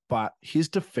 But his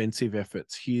defensive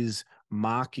efforts, his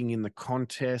marking in the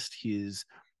contest, his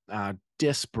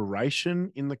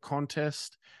desperation in the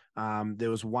contest. There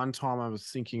was one time I was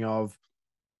thinking of,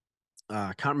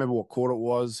 I can't remember what quarter it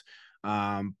was,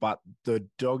 but the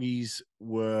doggies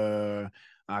were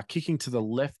kicking to the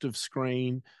left of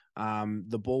screen.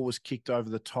 The ball was kicked over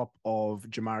the top of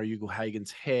Jamari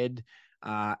Ugle-Hagan's head,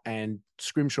 and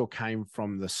Scrimshaw came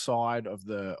from the side of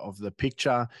the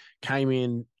picture, came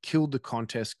in, killed the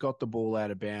contest, got the ball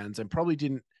out of bounds, and probably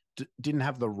didn't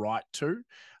have the right to.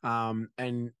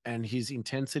 And his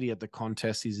intensity at the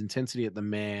contest, his intensity at the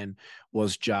man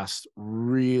was just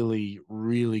really,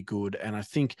 really good. And I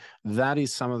think that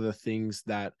is some of the things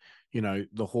that,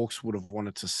 the Hawks would have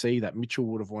wanted to see, that Mitchell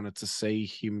would have wanted to see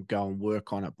him go and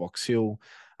work on at Box Hill.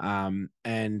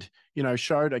 And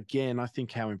showed again, I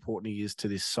think, how important he is to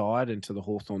this side and to the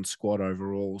Hawthorn squad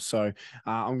overall. So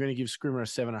I'm going to give Scrimmer a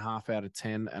 7.5 out of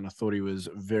 10, and I thought he was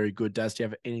very good. Daz, do you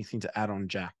have anything to add on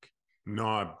Jack? No,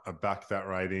 I back that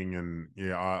rating, and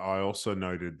yeah, I also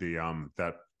noted the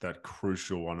that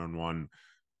crucial one-on-one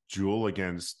duel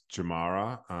against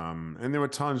Jamara. And there were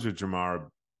times where Jamara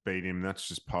beat him. That's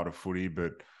just part of footy,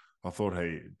 but I thought,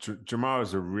 hey, Jamara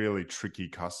is a really tricky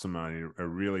customer, a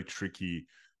really tricky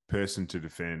person to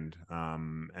defend.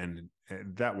 And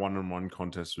that one-on-one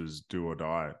contest was do or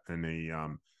die. And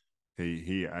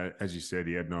he, as you said,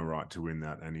 he had no right to win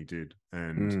that, and he did.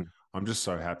 And I'm just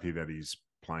so happy that he's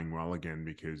playing well again,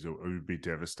 because it would be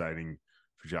devastating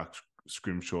for Jack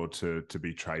Scrimshaw to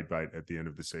be trade bait at the end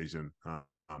of the season. I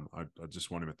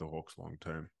just want him at the Hawks long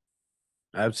term.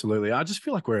 Absolutely. I just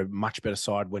feel like we're a much better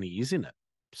side when he is in it.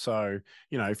 So,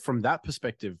 from that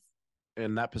perspective,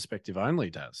 and that perspective only,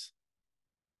 Does.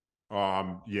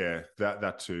 Yeah,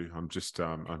 that too. I'm just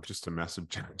a massive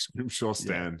Jack Scrimshaw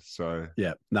stan. Yeah. So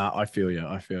yeah, no, I feel you.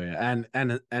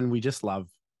 And we just love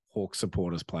Hawks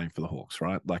supporters playing for the Hawks,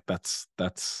 right? Like that's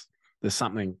there's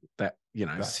something that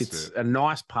sits a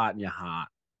nice part in your heart.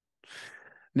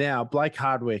 Now, Blake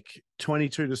Hardwick,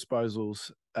 22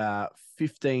 disposals,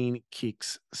 15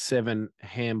 kicks, 7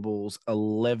 handballs,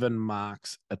 11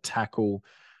 marks, a tackle,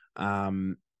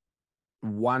 1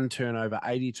 turnover,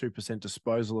 82%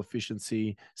 disposal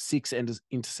efficiency, 6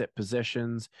 intercept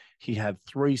possessions. He had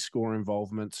 3 score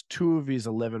involvements. 2 of his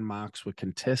 11 marks were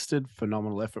contested.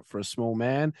 Phenomenal effort for a small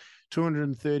man.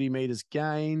 230 meters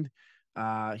gained.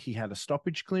 He had a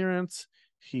stoppage clearance.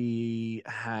 He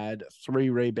had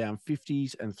 3 rebound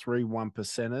 50s and 3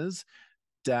 1%ers.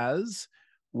 Daz,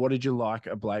 what did you like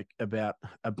about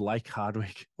Blake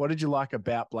Hardwick? What did you like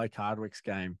about Blake Hardwick's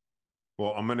game?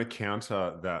 Well, I'm going to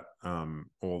counter that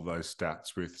all those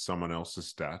stats with someone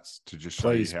else's stats to just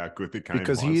show Please, you how good the game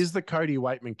because was. he is the Cody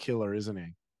Waitman killer, isn't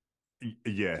he?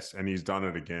 Yes, and he's done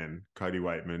it again. Cody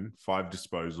Waitman, 5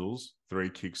 disposals,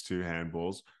 3 kicks, 2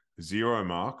 handballs, 0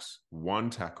 marks, 1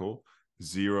 tackle,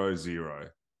 0-0.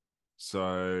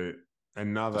 So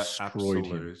another Destroyed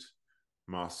him. absolute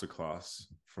masterclass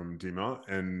from Dimmer,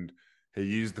 and he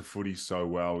used the footy so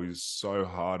well. He was so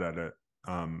hard at it,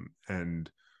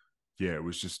 and yeah, it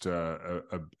was just a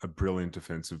brilliant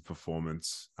defensive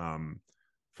performance from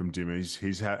Dimmer.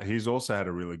 He's also had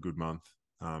a really good month.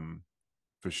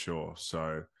 For sure.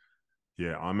 So,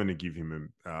 yeah, I'm going to give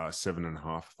him a 7.5.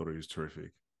 I thought he was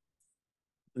terrific.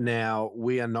 Now,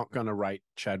 we are not going to rate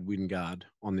Chad Wingard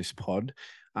on this pod,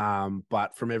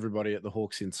 but from everybody at the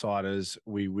Hawks Insiders,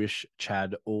 we wish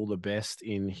Chad all the best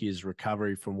in his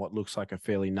recovery from what looks like a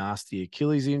fairly nasty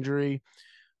Achilles injury,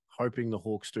 hoping the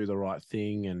Hawks do the right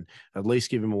thing and at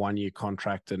least give him a 1-year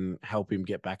contract and help him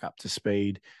get back up to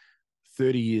speed.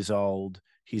 30 years old.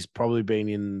 He's probably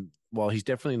been he's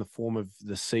definitely in the form of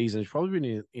the season. He's probably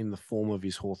been in the form of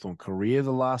his Hawthorn career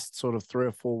the last sort of 3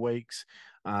 or 4 weeks.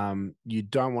 You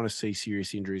don't want to see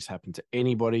serious injuries happen to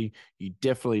anybody. You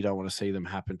definitely don't want to see them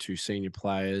happen to senior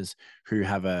players who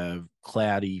have a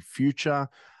cloudy future.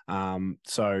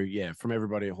 So, yeah, from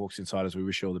everybody at Hawks Insiders, we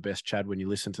wish you all the best, Chad, when you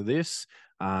listen to this.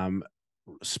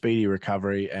 Speedy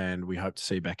recovery, and we hope to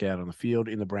see you back out on the field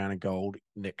in the brown and gold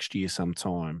next year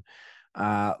sometime.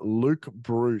 Luke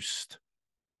Bruce,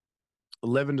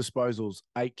 11 disposals,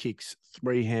 8 kicks,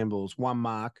 3 handballs, 1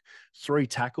 mark, 3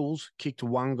 tackles, kicked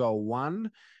 1 goal, 1.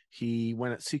 He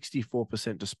went at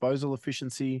 64% disposal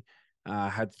efficiency,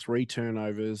 had 3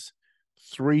 turnovers,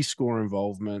 3 score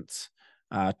involvements,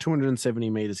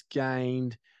 270 meters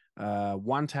gained,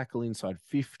 1 tackle inside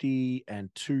 50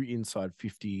 and 2 inside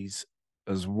 50s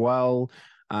as well.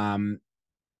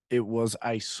 It was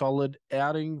a solid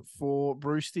outing for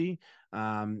Brewsty.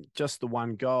 Just the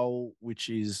 1 goal, which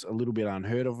is a little bit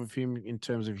unheard of him in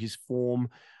terms of his form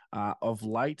of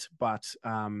late. But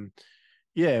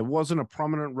yeah, it wasn't a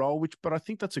prominent role, but I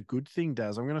think that's a good thing,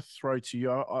 Daz. I'm going to throw to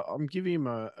you. I'm giving him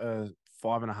a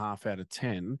 5.5 out of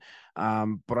 10.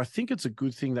 But I think it's a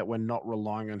good thing that we're not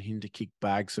relying on him to kick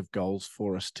bags of goals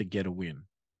for us to get a win.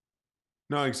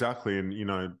 No, exactly. And,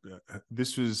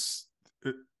 this was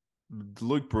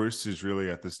Luke Bruce is really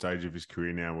at the stage of his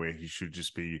career now where he should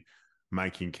just be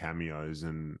making cameos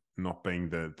and not being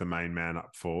the main man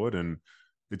up forward. And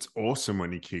it's awesome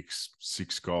when he kicks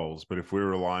 6 goals. But if we're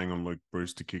relying on Luke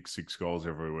Bruce to kick 6 goals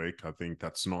every week, I think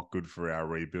that's not good for our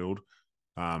rebuild.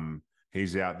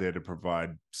 He's out there to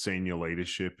provide senior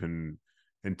leadership and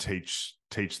teach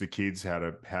the kids how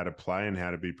to play and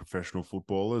how to be professional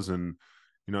footballers. And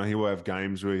he will have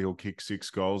games where he'll kick 6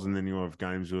 goals, and then he'll have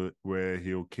games where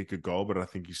he'll kick a goal. But I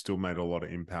think he still made a lot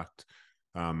of impact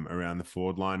around the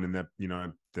forward line, and that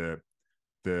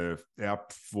our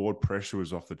forward pressure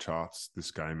was off the charts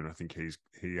this game, and I think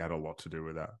he had a lot to do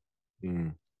with that.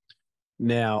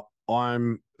 Now,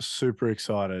 I'm super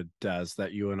excited, Daz,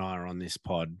 that you and I are on this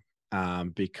pod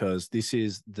because this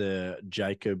is the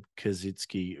Jacob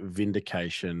Kazitsky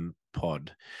vindication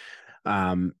pod.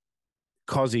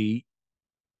 Cozzy,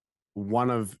 one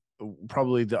of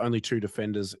probably the only 2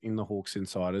 defenders in the Hawks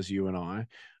Insiders, you and I,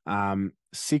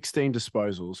 16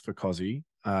 disposals for Cozzy,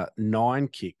 9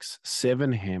 kicks,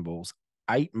 7 handballs,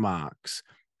 8 marks,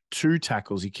 2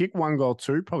 tackles. He kicked 1 goal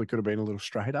too, probably could have been a little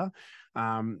straighter.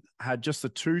 Had just the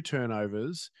 2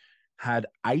 turnovers, had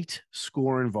 8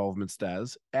 score involvements,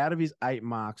 Daz. Out of his 8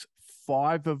 marks,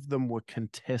 5 of them were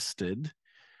contested,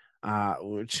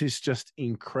 which is just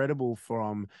incredible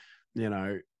from,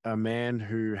 a man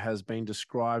who has been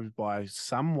described by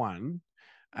someone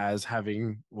as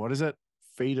having,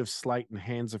 feet of slate and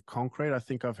hands of concrete. I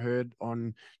think I've heard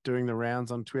on doing the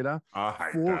rounds on Twitter. I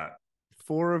hate that.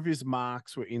 4 of his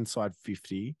marks were inside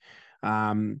 50.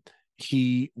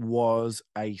 He was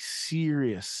a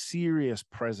serious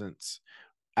presence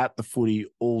at the footy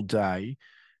all day.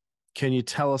 Can you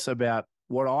tell us about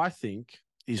what I think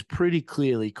is pretty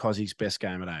clearly Cozzy's best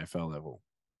game at AFL level?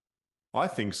 I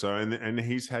think so. And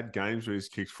he's had games where he's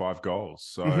kicked 5 goals.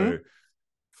 So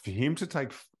for him to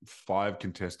take 5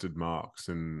 contested marks,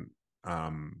 and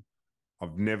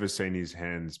I've never seen his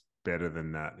hands better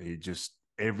than that.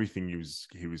 Everything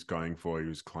he was going for, he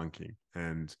was clunking.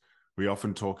 And we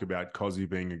often talk about Cozzy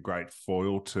being a great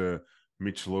foil to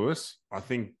Mitch Lewis. I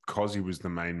think Cozzy was the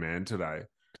main man today.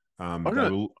 I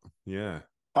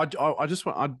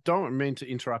don't mean to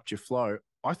interrupt your flow.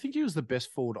 I think he was the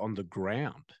best forward on the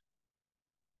ground.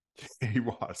 He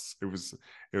was. It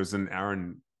was an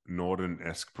Aaron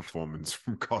Norton-esque performance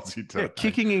from Cozzy today. Yeah,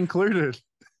 kicking included.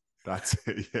 That's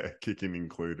it. Yeah, kicking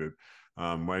included.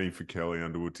 Waiting for Kelly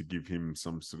Underwood to give him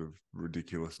some sort of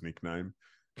ridiculous nickname,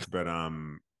 but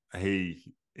he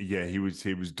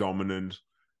was dominant.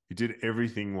 He did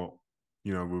everything what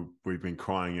we've been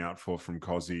crying out for from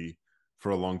Cozzy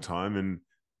for a long time, and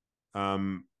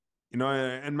and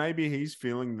maybe he's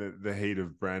feeling the heat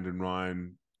of Brandon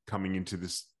Ryan coming into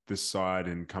this side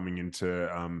and coming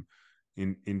into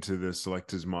into the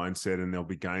selector's mindset, and there'll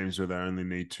be games where they only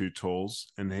need 2 talls,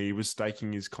 and he was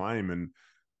staking his claim, and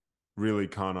really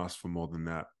can't ask for more than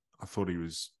that. I thought he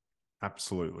was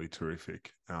absolutely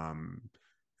terrific, and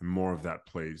more of that,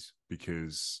 please,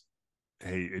 because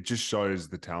it just shows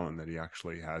the talent that he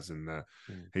actually has, and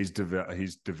he's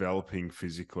developing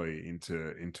physically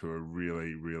into a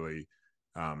really, really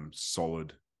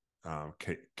solid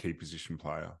key position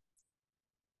player.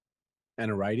 And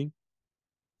a rating?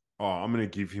 Oh, I'm going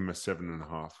to give him a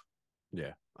 7.5.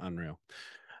 Yeah, unreal.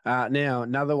 Now,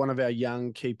 another one of our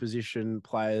young key position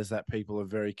players that people are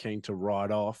very keen to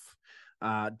write off,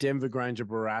 Denver Granger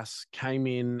Barras, came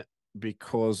in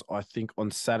because I think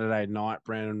on Saturday night,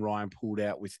 Brandon Ryan pulled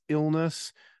out with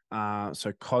illness.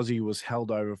 So Cozzy was held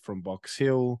over from Box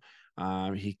Hill.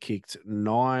 He kicked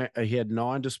 9. He had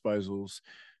 9 disposals,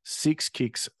 6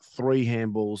 kicks, 3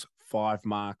 handballs, 5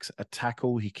 marks, a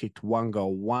tackle. He kicked 1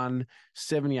 goal,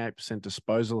 78%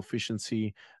 disposal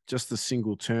efficiency, just a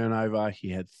single turnover. He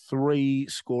had 3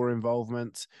 score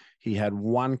involvements. He had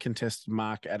 1 contested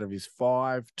mark out of his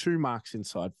 5, 2 marks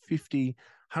inside 50,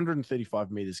 135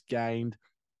 meters gained.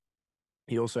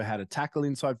 He also had a tackle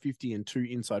inside 50 and 2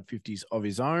 inside 50s of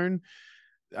his own.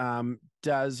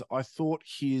 I thought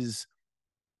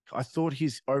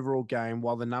his overall game,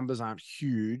 while the numbers aren't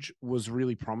huge, was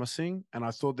really promising. And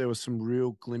I thought there was some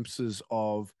real glimpses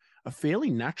of a fairly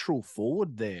natural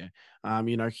forward there.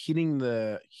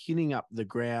 Hitting up the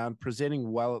ground,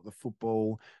 presenting well at the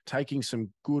football, taking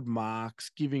some good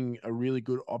marks, giving a really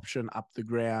good option up the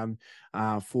ground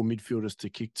for midfielders to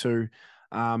kick to.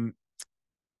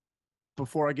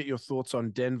 Before I get your thoughts on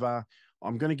Denver,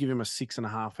 I'm going to give him a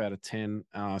 6.5 out of 10.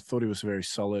 I thought he was very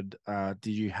solid.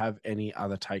 Did you have any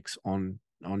other takes on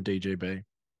DGB?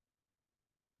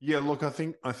 Yeah, look, I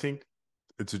think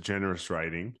it's a generous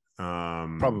rating.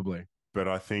 Probably, but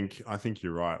I think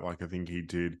you're right. Like, I think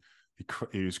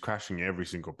he was crashing every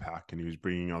single pack, and he was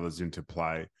bringing others into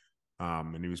play,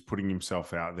 and he was putting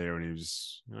himself out there, and he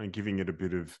was giving it a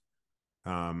bit of.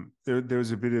 There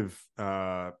was a bit of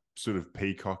sort of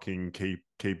peacocking, key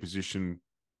position.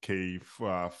 Key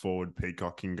forward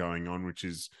peacocking going on, which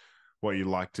is what you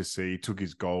like to see. He took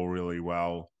his goal really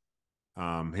well.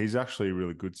 He's actually a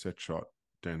really good set shot,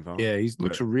 Denver. Yeah, he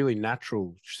looks a really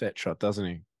natural set shot, doesn't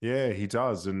he? Yeah, he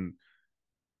does. And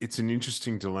it's an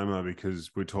interesting dilemma because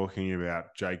we're talking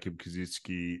about Jacob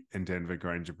Kaczynski and Denver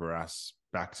Granger Barras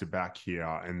back to back here,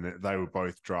 and they were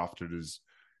both drafted as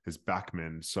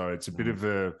backmen. So it's a bit of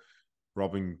a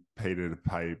robbing Peter to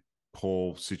pay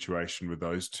Paul situation with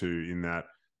those two, in that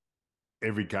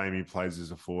every game he plays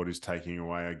as a forward is taking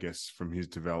away, I guess, from his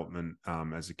development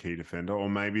as a key defender. Or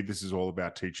maybe this is all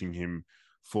about teaching him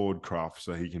forward craft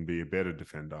so he can be a better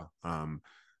defender.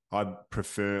 I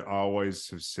always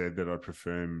have said that I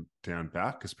prefer him down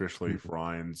back, especially if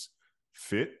Ryan's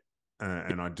fit.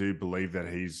 And I do believe that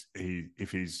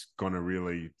if he's going to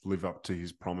really live up to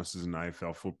his promises in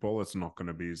AFL football, it's not going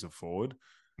to be as a forward.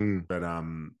 But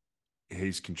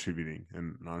he's contributing,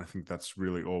 and I think that's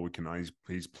really all we can.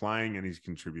 He's playing and he's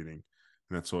contributing,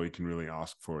 and that's all you can really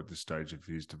ask for at this stage of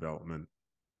his development.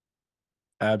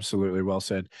 Absolutely, well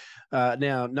said.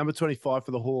 Now, number 25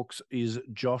 for the Hawks is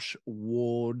Josh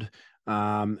Ward.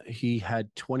 He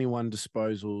had 21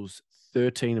 disposals,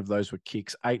 13 of those were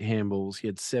kicks, 8 handballs. He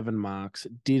had 7 marks,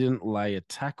 didn't lay a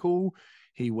tackle.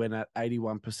 He went at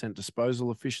 81%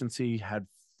 disposal efficiency, had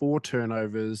 4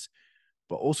 turnovers,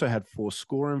 but also had 4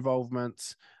 score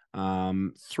involvements,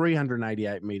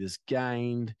 388 meters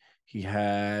gained. He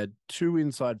had 2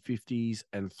 inside 50s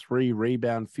and 3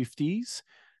 rebound 50s.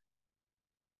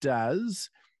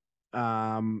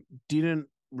 Didn't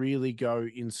really go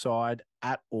inside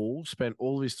at all, spent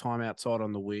all of his time outside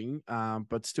on the wing,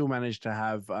 but still managed to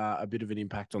have a bit of an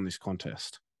impact on this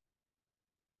contest.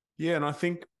 Yeah, and I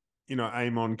think,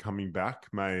 Amon coming back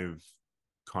may have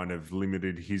kind of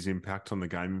limited his impact on the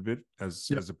game a bit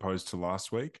as opposed to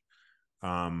last week.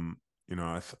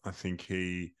 I think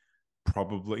he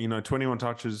probably, 21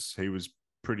 touches, he was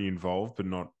pretty involved, but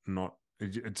not.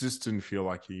 It just didn't feel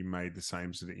like he made the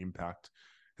same sort of impact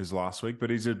as last week. But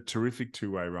he's a terrific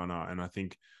two-way runner, and I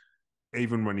think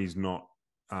even when he's not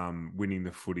winning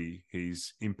the footy,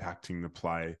 he's impacting the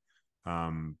play.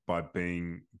 by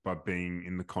being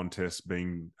in the contest,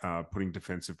 putting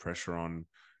defensive pressure on,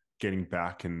 getting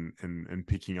back and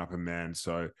picking up a man.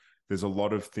 So there's a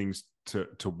lot of things to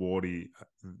Wardy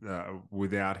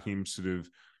without him sort of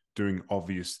doing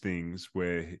obvious things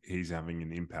where he's having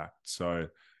an impact. So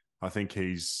I think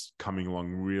he's coming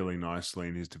along really nicely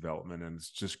in his development, and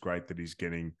it's just great that he's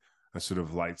getting a sort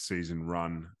of late season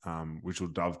run, which will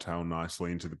dovetail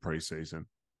nicely into the preseason.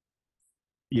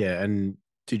 Yeah, and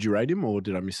did you rate him or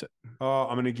did I miss it? Oh,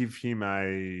 I'm going to give him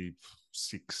a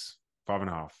 6,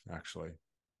 5.5, actually.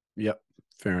 Yep,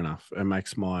 fair enough. It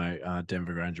makes my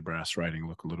Denver Granger Brass rating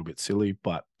look a little bit silly,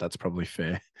 but that's probably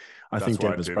fair. I think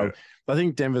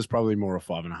Denver's probably more a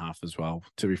 5.5 as well,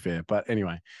 to be fair. But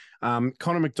anyway,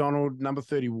 Connor McDonald, number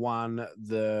 31,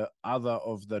 the other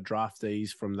of the draftees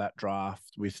from that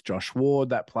draft with Josh Ward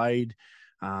that played.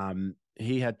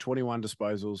 He had 21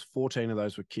 disposals, 14 of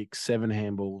those were kicks, 7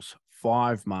 handballs,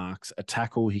 5 marks, a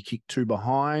tackle. He kicked 2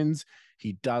 behinds.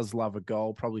 He does love a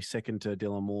goal, probably second to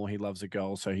Dylan Moore. He loves a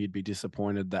goal, so he'd be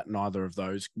disappointed that neither of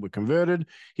those were converted.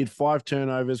 He had 5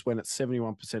 turnovers, went at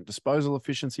 71% disposal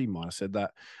efficiency. Might have said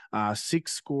that.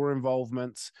 6 score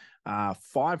involvements,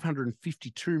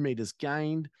 552 meters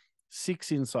gained,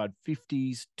 6 inside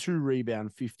 50s, 2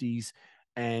 rebound 50s,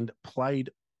 and played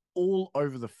all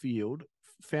over the field,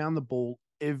 found the ball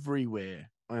everywhere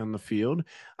on the field.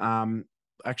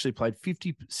 Actually played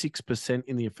 56%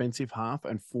 in the offensive half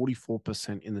and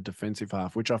 44% in the defensive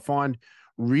half, which I find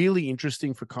really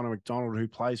interesting for Connor McDonald, who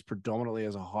plays predominantly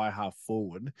as a high half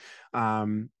forward.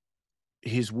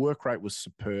 His work rate was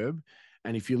superb.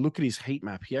 And if you look at his heat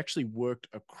map, he actually worked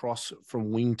across from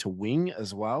wing to wing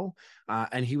as well.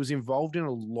 And he was involved in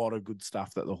a lot of good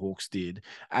stuff that the Hawks did,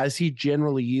 as he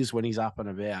generally is when he's up and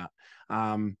about.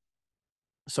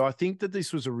 So I think that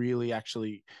this was a really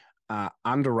actually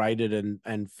underrated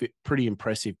and pretty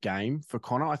impressive game for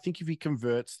Connor. I think if he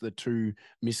converts the 2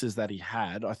 misses that he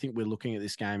had, I think we're looking at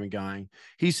this game and going,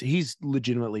 he's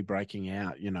legitimately breaking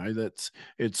out. You know,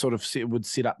 it sort of would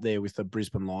sit up there with the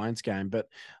Brisbane Lions game. But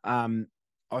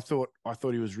I thought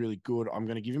he was really good. I'm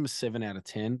going to give him a 7 out of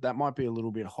 10. That might be a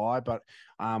little bit high, but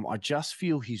I just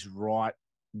feel he's right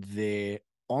there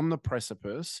on the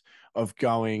precipice of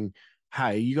going,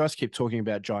 hey, you guys keep talking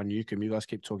about John Newcomb. You guys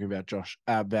keep talking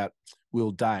about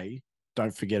Will Day.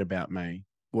 Don't forget about me.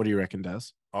 What do you reckon,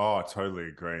 Daz? Oh, I totally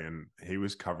agree. And he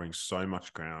was covering so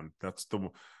much ground. It's the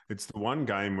one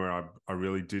game where I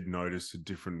really did notice a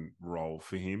different role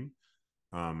for him.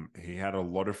 He had a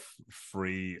lot of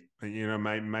free,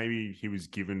 maybe he was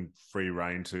given free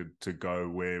rein to go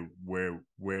where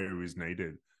it was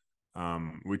needed.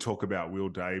 We talk about Will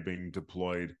Day being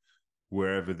deployed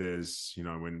wherever there's,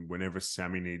 whenever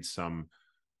Sammy needs some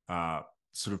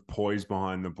sort of poise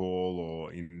behind the ball,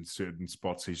 or in certain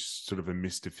spots, he's sort of a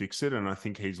miss to fix it. And I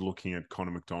think he's looking at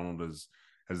Connor McDonald as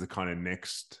the kind of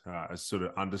next as sort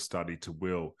of understudy to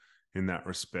Will in that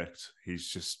respect. He's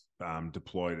just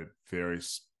deployed at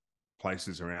various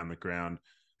places around the ground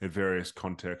at various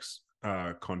contests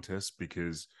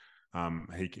because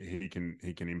he can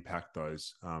impact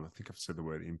those. I think I've said the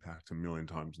word impact a million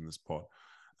times in this pod.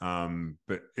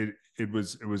 But it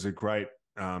was a great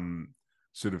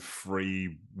sort of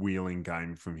free-wheeling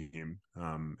game from him,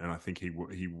 and I think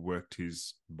he worked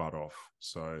his butt off.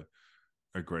 So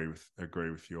agree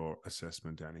with your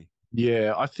assessment, Danny.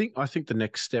 Yeah, I think the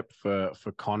next step for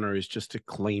Connor is just to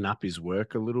clean up his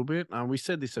work a little bit. We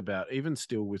said this about even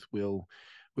still with Will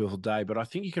Day, but I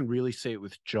think you can really see it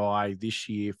with Jai this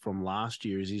year from last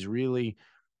year. Is he's really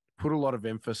put a lot of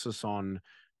emphasis on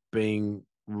being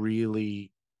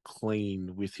really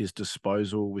clean with his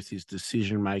disposal, with his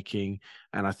decision making,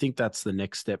 and I think that's the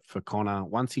next step for Connor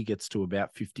once he gets to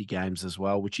about 50 games as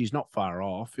well, which he's not far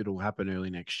off. It'll happen early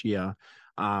next year.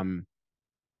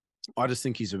 I just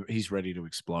think he's ready to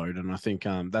explode, and I think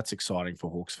that's exciting for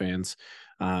Hawks fans.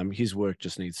 His work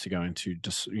just needs to go into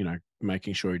just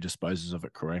making sure he disposes of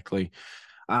it correctly.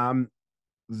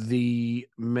 The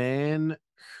man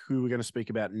who we're going to speak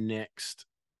about next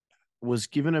was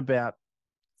given about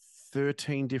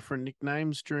 13 different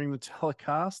nicknames during the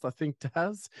telecast, I think,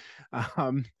 Daz.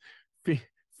 Finn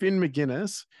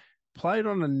McGuinness played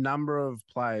on a number of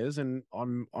players, and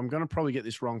I'm going to probably get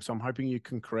this wrong, so I'm hoping you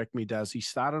can correct me, Daz. He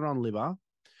started on Libba,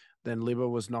 then Libba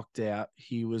was knocked out.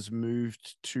 He was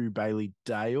moved to Bailey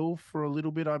Dale for a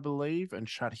little bit, I believe, and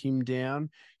shut him down.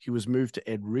 He was moved to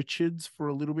Ed Richards for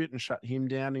a little bit and shut him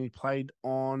down, and he played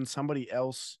on somebody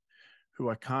else who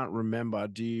I can't remember.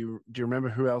 Do you remember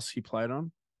who else he played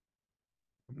on?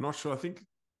 I'm not sure. I think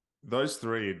those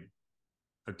 3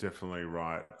 are definitely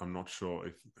right. I'm not sure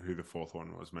who the 4th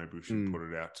one was. Maybe we should put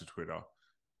it out to Twitter.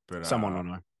 But someone will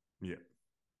know. Yeah.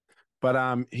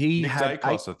 But he Nick had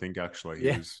Dacos, I think, actually.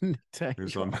 Yeah, He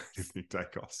was on Nick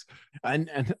Dacos.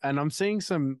 and I'm seeing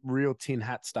some real tin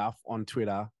hat stuff on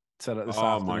Twitter. So that this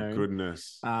afternoon. My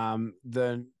goodness.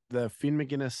 The Finn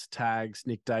McGuinness tags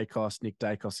Nick Dacos. Nick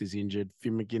Dacos is injured.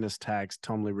 Finn McGuinness tags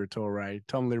Tom Liberatore.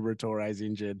 Tom Liberatore is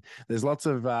injured. There's lots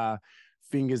of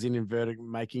fingers in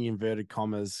making inverted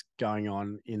commas going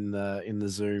on in the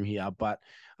Zoom here. But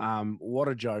what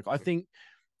a joke! I think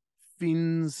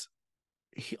Finn's.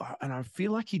 And I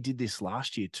feel like he did this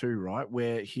last year too, right?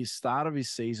 Where his start of his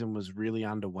season was really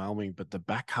underwhelming, but the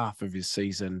back half of his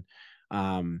season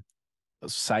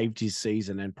saved his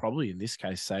season, and probably in this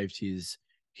case saved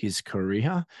his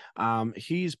career.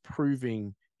 He's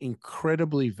proving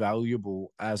incredibly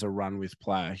valuable as a run with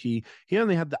player. He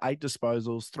only had the 8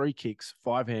 disposals, 3 kicks,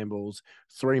 5 handballs,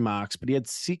 3 marks, but he had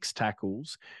 6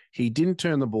 tackles. He didn't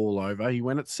turn the ball over. He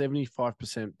went at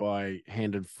 75% by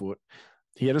hand and foot.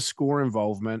 He had a score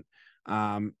involvement.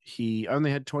 He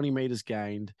only had 20 meters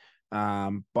gained,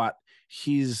 but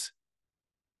his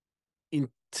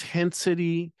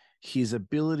intensity, his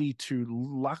ability to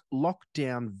lock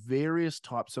down various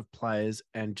types of players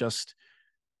and just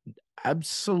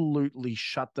absolutely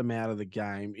shut them out of the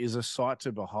game is a sight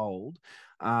to behold.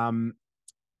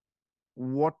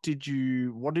 What did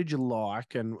you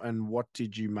like, and what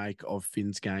did you make of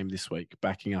Finn's game this week,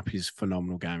 backing up his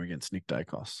phenomenal game against Nick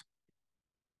Dacos?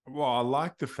 Well, I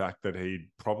like the fact that he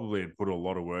probably had put a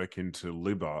lot of work into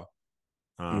Libba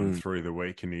through the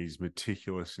week, and he's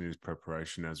meticulous in his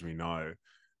preparation, as we know.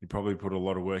 He probably put a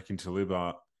lot of work into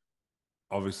Libba.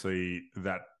 Obviously,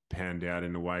 that panned out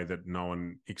in a way that no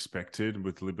one expected,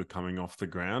 with Libba coming off the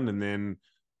ground. And then,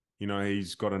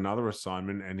 he's got another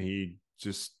assignment and he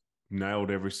just nailed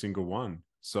every single one.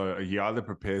 So he either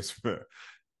prepares for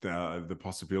the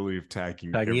possibility of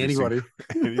tagging anybody,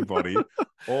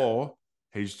 or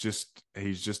he's just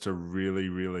a really,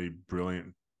 really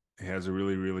brilliant. He has a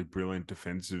really, really brilliant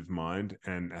defensive mind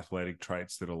and athletic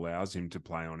traits that allows him to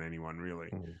play on anyone, really.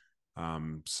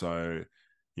 So,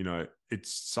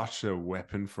 it's such a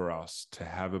weapon for us to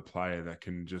have a player that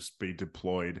can just be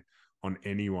deployed on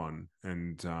anyone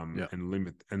and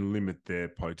limit their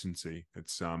potency.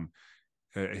 It's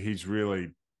he's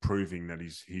really proving that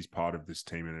he's part of this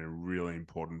team and a really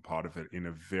important part of it in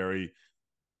a very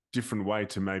different way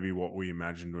to maybe what we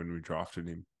imagined when we drafted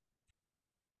him.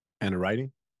 And a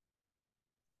rating?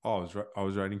 Oh, I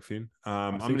was rating Finn.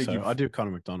 I'm going to give. I do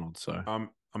Connor McDonald, so I'm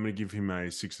going to give him a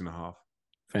 6.5.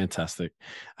 Fantastic.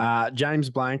 James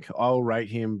Blank, I'll rate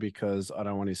him because I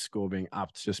don't want his score being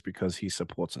upped just because he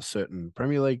supports a certain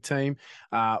Premier League team.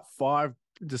 5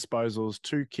 disposals,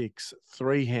 2 kicks,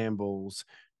 3 handballs,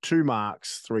 2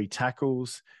 marks, 3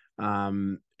 tackles.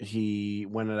 He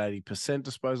went at 80%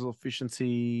 disposal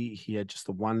efficiency. He had just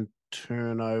the 1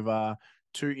 turnover,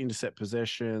 2 intercept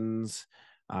possessions,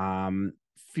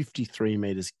 53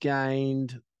 meters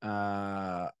gained,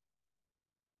 and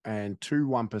 2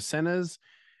 1%ers.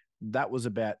 That was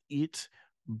about it.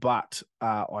 But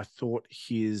I thought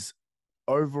his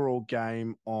overall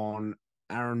game on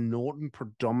Aaron Norton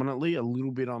predominantly, a little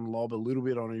bit on Lob, a little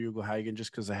bit on Ugle-Hagan,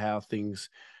 just because of how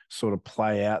things sort of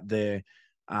play out there,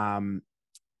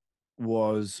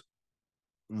 was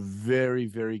very,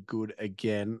 very good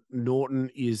again.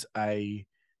 Norton is a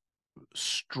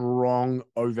strong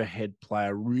overhead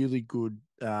player, really good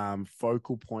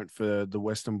focal point for the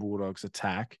Western Bulldogs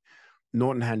attack.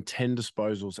 Norton had 10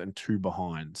 disposals and 2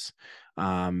 behinds.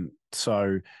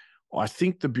 So I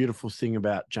think the beautiful thing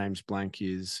about James Blank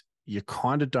is you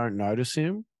kind of don't notice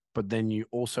him, but then you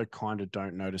also kind of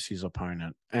don't notice his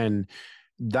opponent. And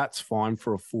that's fine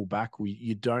for a fullback.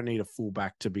 You don't need a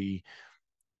fullback to be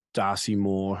Darcy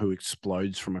Moore, who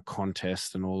explodes from a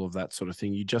contest and all of that sort of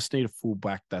thing. You just need a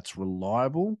fullback that's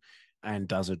reliable and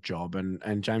does a job.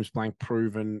 And James Blank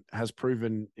has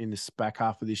proven in this back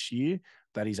half of this year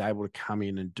that he's able to come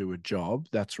in and do a job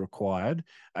that's required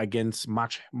against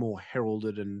much more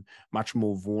heralded and much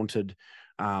more vaunted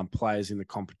players in the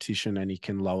competition, and he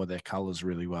can lower their colours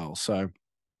really well. So I'm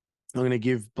going to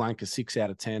give Blank a 6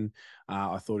 out of 10.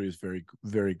 I thought he was very,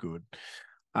 very good.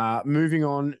 Moving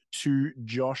on to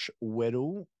Josh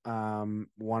Weddle,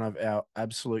 one of our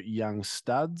absolute young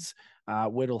studs.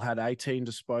 Weddle had 18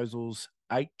 disposals,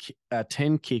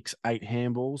 10 kicks, 8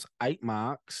 handballs, 8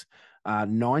 marks,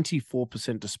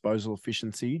 94% disposal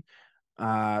efficiency,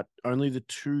 only the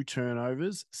 2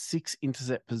 turnovers, 6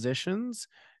 intercept possessions.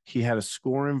 He had a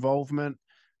score involvement,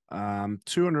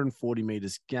 240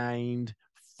 meters gained,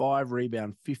 5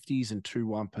 rebound 50s and 2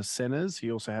 1%ers.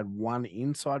 He also had 1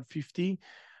 inside 50.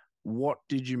 What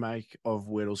did you make of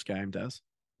Weddle's game, Daz?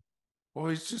 Well,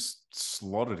 he's just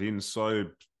slotted in so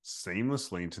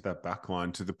seamlessly into that back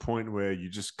line to the point where you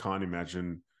just can't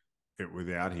imagine it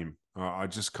without him. I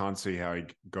just can't see how he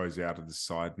goes out of the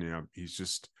side now. He's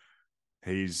just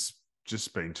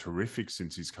been terrific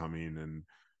since he's come in, and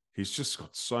he's just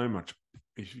got so much.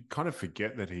 You kind of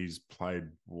forget that he's played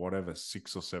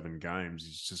 6 or 7 games.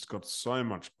 He's just got so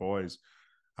much poise,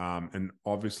 and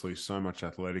obviously so much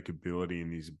athletic ability,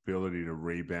 and his ability to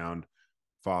rebound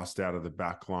fast out of the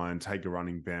back line, take a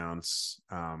running bounce.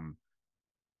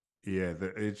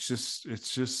 It's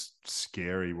just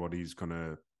scary what he's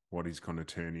gonna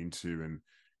turn into, and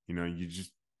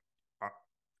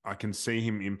I can see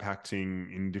him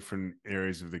impacting in different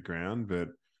areas of the ground, but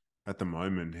at the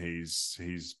moment he's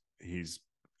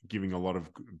giving a lot of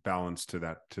balance to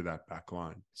that back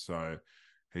line. So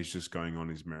he's just going on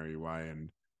his merry way, and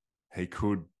he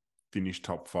could finish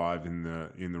top 5 in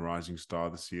the Rising Star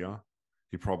this year.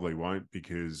 He probably won't,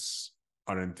 because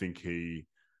I don't think he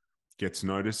gets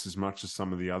noticed as much as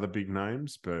some of the other big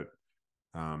names, but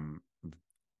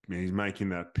he's making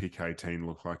that pick 18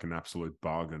 look like an absolute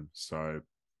bargain. So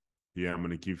yeah, I'm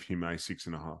going to give him a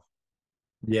 6.5.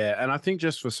 Yeah, and I think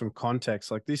just for some context,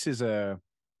 like this is a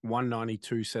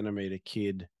 192 centimeter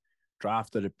kid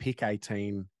drafted at pick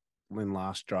 18 in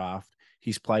last draft.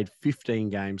 He's played 15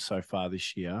 games so far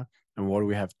this year. And what do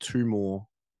we have? Two more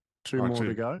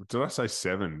to go. Did I say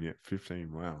 7? Yeah,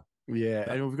 15. Wow.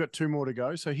 Yeah, and we've got 2 more to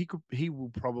go. So he will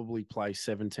probably play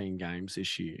 17 games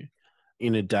this year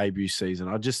in a debut season.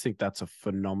 I just think that's a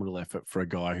phenomenal effort for a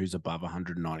guy who's above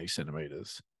 190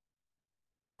 centimeters.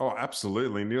 Oh,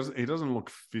 absolutely. And he doesn't look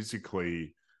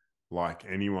physically like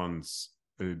anyone's.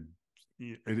 He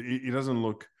doesn't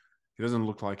look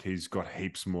like he's got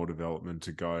heaps more development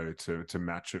to go to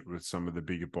match it with some of the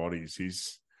bigger bodies.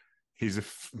 He's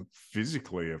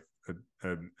physically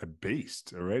a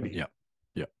beast already.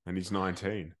 Yep. And he's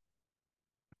 19.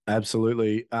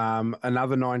 Absolutely.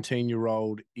 Another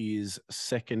 19-year-old is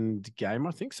second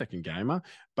gamer,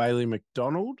 Bailey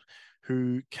McDonald,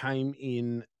 who came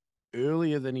in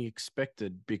earlier than he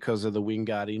expected because of the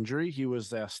Wingard injury. He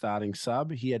was our starting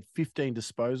sub. He had 15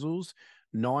 disposals,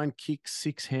 9 kicks,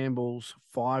 6 handballs,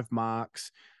 5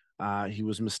 marks. He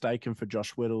was mistaken for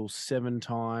Josh Weddle 7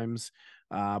 times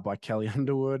by Kelly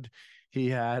Underwood. He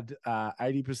had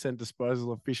 80%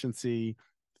 disposal efficiency,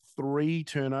 3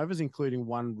 turnovers, including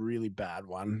one really bad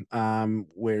one,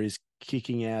 where he's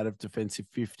kicking out of defensive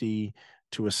 50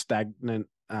 to a stagnant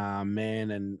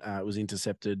man, and it was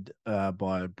intercepted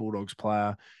by a Bulldogs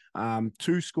player.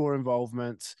 2 score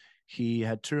involvements. He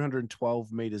had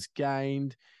 212 meters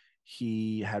gained.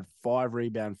 He had 5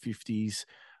 rebound 50s.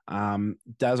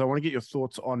 Daz, I want to get your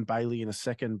thoughts on Bailey in a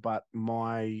second, but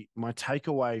my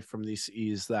takeaway from this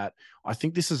is that I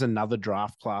think this is another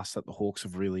draft class that the Hawks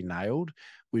have really nailed.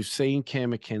 We've seen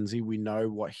Cam McKenzie. We know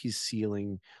what his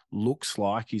ceiling looks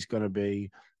like. He's going to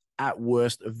be, at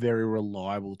worst, a very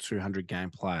reliable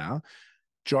 200-game player.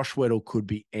 Josh Weddle could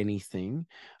be anything.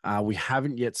 We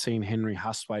haven't yet seen Henry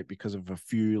Hustwaite because of a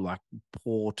few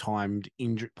poorly timed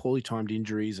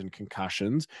injuries and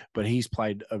concussions, but he's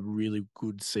played a really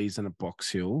good season at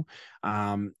Box Hill.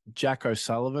 Jack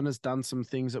O'Sullivan has done some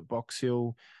things at Box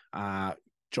Hill.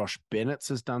 Josh Bennett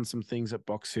has done some things at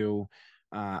Box Hill.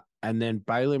 And then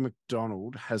Bailey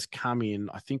McDonald has come in,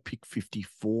 I think, pick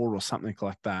 54 or something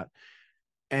like that,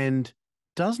 and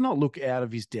does not look out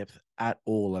of his depth at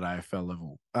all at AFL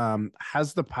level.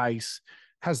 Has the pace,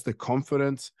 has the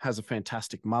confidence, has a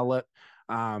fantastic mullet,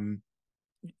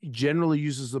 generally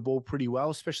uses the ball pretty well,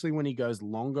 especially when he goes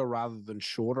longer rather than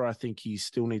shorter. I think he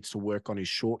still needs to work on his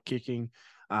short kicking,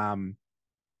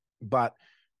 but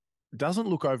doesn't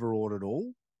look overawed at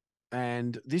all.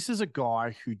 And this is a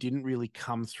guy who didn't really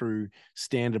come through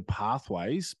standard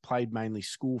pathways, played mainly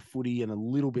school footy, and a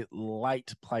little bit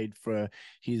late played for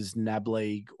his NAB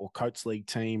League or Coates League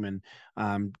team. And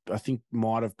I think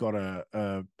might have got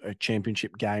a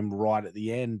championship game right at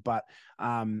the end, but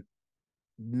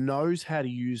knows how to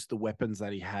use the weapons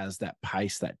that he has, that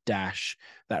pace, that dash,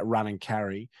 that run and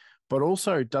carry, but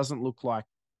also doesn't look like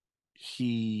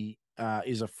he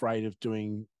is afraid of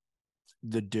doing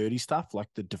the dirty stuff, like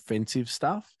the defensive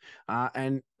stuff.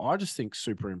 And I just think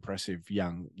super impressive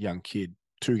young kid,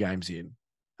 2 games in.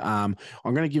 I'm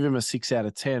going to give him a 6 out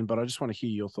of 10, but I just want to hear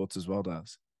your thoughts as well,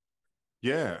 Daz.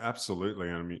 Yeah,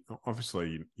 absolutely. I mean,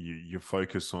 obviously you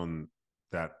focus on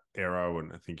that arrow,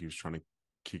 and I think he was trying to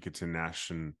kick it to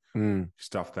Nash and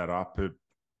stuff that up. But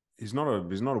he's not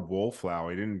a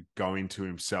wallflower. He didn't go into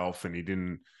himself, and he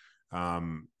didn't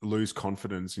lose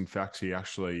confidence. In fact, he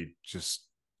actually just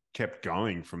kept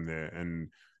going from there, and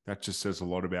that just says a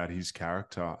lot about his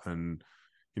character. And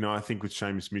I think with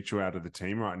Seamus Mitchell out of the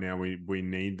team right now, we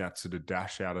need that sort of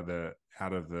dash out of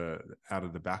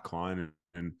the back line,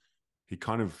 and he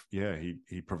kind of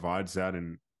he provides that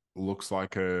and looks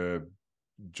like a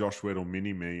Josh Weddle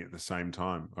mini-me at the same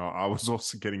time. I was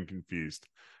also getting confused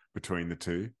between the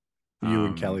two. You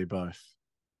and Kelly both.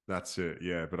 That's it,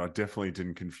 yeah. But I definitely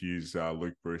didn't confuse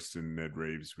Luke Bruce and Ned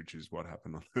Reeves, which is what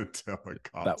happened on the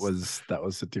telecast. That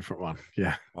was a different one.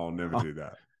 Yeah. I'll never do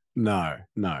that. No.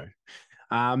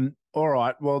 All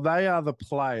right. Well, they are the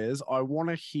players. I want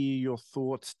to hear your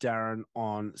thoughts, Darren,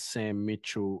 on Sam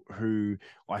Mitchell, who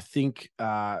I think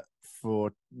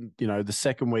for the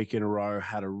second week in a row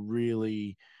had a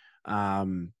really,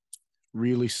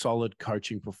 really solid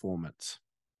coaching performance.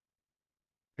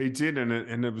 He did,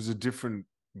 and it was a different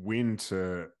win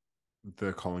to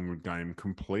the Collingwood game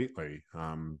completely.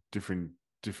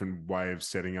 Different way of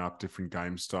setting up, different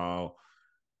game style,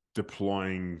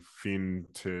 deploying Finn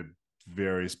to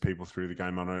various people through the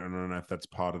game. I don't know if that's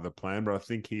part of the plan, but I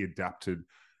think he adapted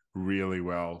really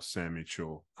well, Sam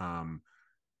Mitchell.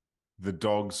 The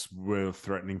Dogs were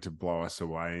threatening to blow us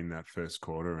away in that first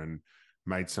quarter and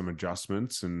made some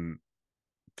adjustments and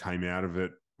came out of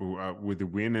it with a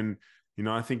win. And,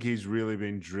 I think he's really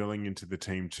been drilling into the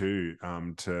team too,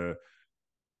 to,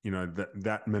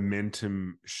 that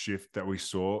momentum shift that we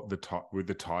saw with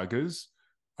the Tigers.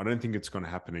 I don't think it's going to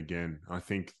happen again. I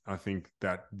think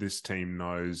that this team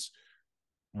knows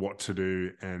what to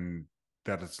do, and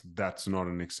that's not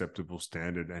an acceptable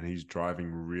standard. And he's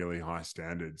driving really high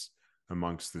standards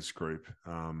amongst this group.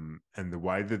 And the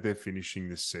way that they're finishing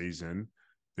this season,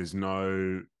 there's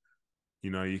no,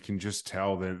 you can just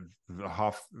tell that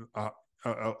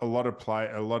a lot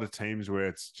of teams where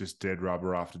it's just dead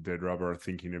rubber after dead rubber are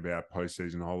thinking about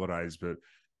postseason holidays, but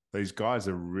these guys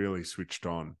are really switched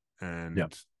on. And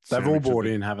they've all bought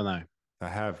in, haven't they?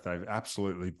 They've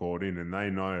absolutely bought in, and they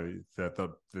know that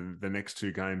the next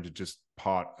two games are just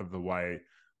part of the way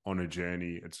on a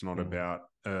journey. It's not about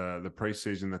the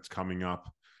preseason that's coming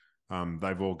up.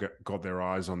 They've all got their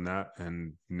eyes on that,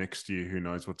 and next year, who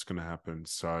knows what's going to happen.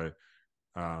 So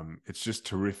it's just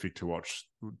terrific to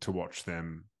watch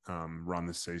them run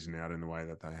the season out in the way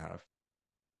that they have.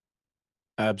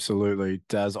 Absolutely,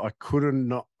 Daz. I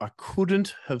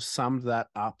couldn't have summed that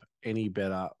up any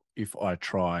better if I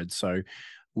tried. So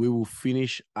we will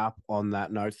finish up on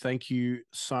that note. Thank you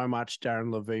so much,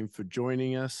 Darren Levine, for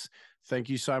joining us. Thank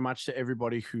you so much to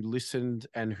everybody who listened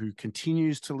and who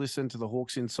continues to listen to the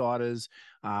Hawks Insiders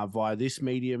via this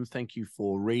medium. Thank you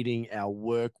for reading our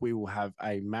work. We will have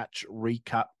a match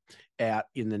recap out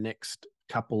in the next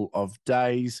couple of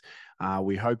days.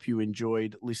 We hope you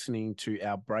enjoyed listening to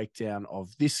our breakdown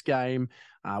of this game.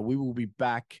 We will be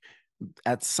back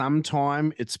at some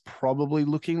time. It's probably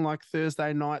looking like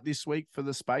Thursday night this week for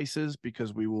the Spacers,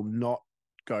 because we will not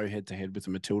go head-to-head with the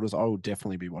Matildas. I will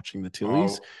definitely be watching the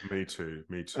Tillies. Oh, me too.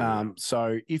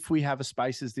 So if we have a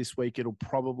Spacers this week, it'll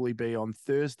probably be on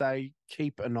Thursday.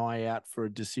 Keep an eye out for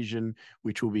a decision,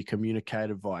 which will be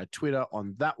communicated via Twitter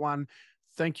on that one.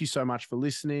 Thank you so much for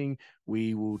listening.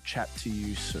 We will chat to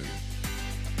you soon.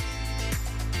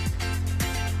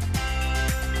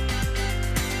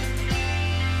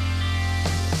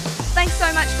 Thanks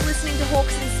so much for listening to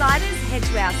Hawks Insiders. Head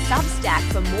to our Substack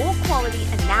for more quality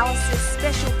analysis,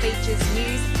 special features,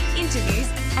 news, interviews,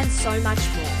 and so much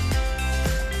more.